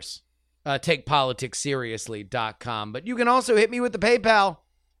course. TakePoliticsSeriously.com. But you can also hit me with the PayPal.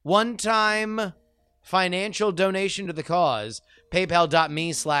 One-time financial donation to the cause.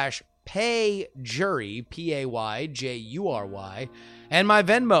 PayPal.me/payjury, Payjury. And my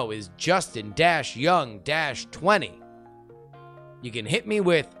Venmo is Justin-Young-20. You can hit me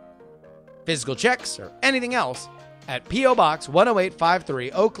with physical checks or anything else at P.O. Box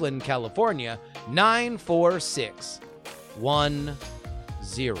 10853, Oakland, California,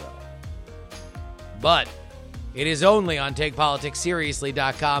 94610. But it is only on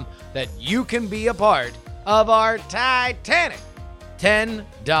TakePoliticsSeriously.com that you can be a part of our Titanic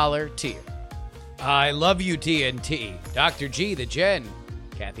 $10 tier. I love you, TNT. Dr. G, the Jen.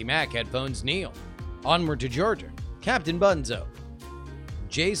 Kathy Mack, Headphones Neil. Onward to Georgia. Captain Bunzo.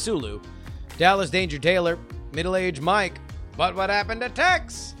 Jay Sulu. Dallas Danger Taylor. Middle-aged Mike. But what happened to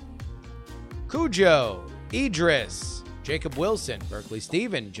Tex? Cujo. Idris. Jacob Wilson. Berkeley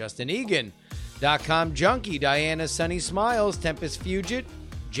Steven. Justin Egan. .com Junkie, Diana Sunny Smiles, Tempest Fugit,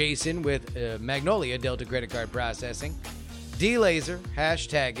 Jason with Magnolia, Delta Credit Card Processing, D-Laser,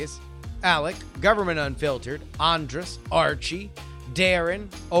 Hashtaggus, Alec, Government Unfiltered, Andres, Archie, Darren,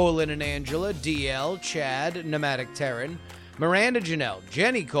 Olin and Angela, DL, Chad, Pneumatic Terran, Miranda Janelle,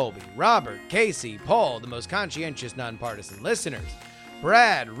 Jenny Colby, Robert, Casey, Paul, the most conscientious nonpartisan listeners,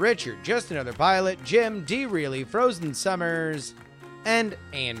 Brad, Richard, Just Another Pilot, Jim, D. Reilly, Frozen Summers, and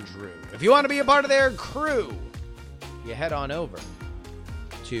Andrew. If you want to be a part of their crew, you head on over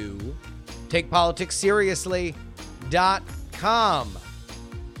to TakePoliticsSeriously.com.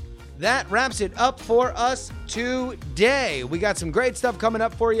 That wraps it up for us today. We got some great stuff coming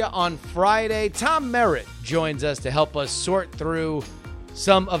up for you on Friday. Tom Merritt joins us to help us sort through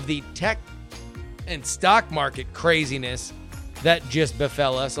some of the tech and stock market craziness that just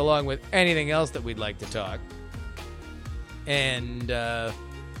befell us, along with anything else that we'd like to talk. And, you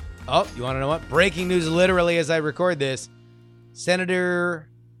want to know what? Breaking news literally as I record this. Senator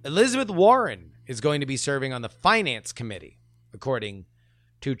Elizabeth Warren is going to be serving on the Finance Committee, according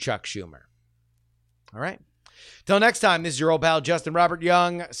to Chuck Schumer. All right. Till next time, this is your old pal Justin Robert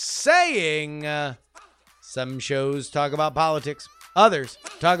Young saying, some shows talk about politics, others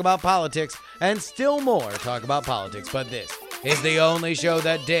talk about politics, and still more talk about politics. But this is the only show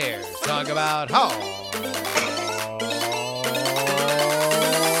that dares talk about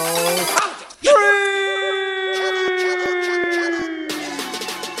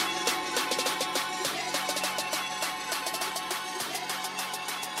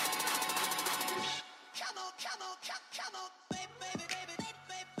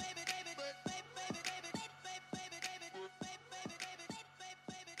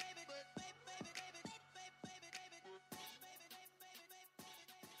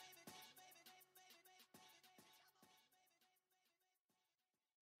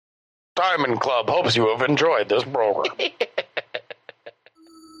Diamond Club hopes you have enjoyed this program.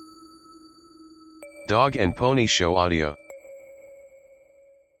 Dog and Pony Show audio.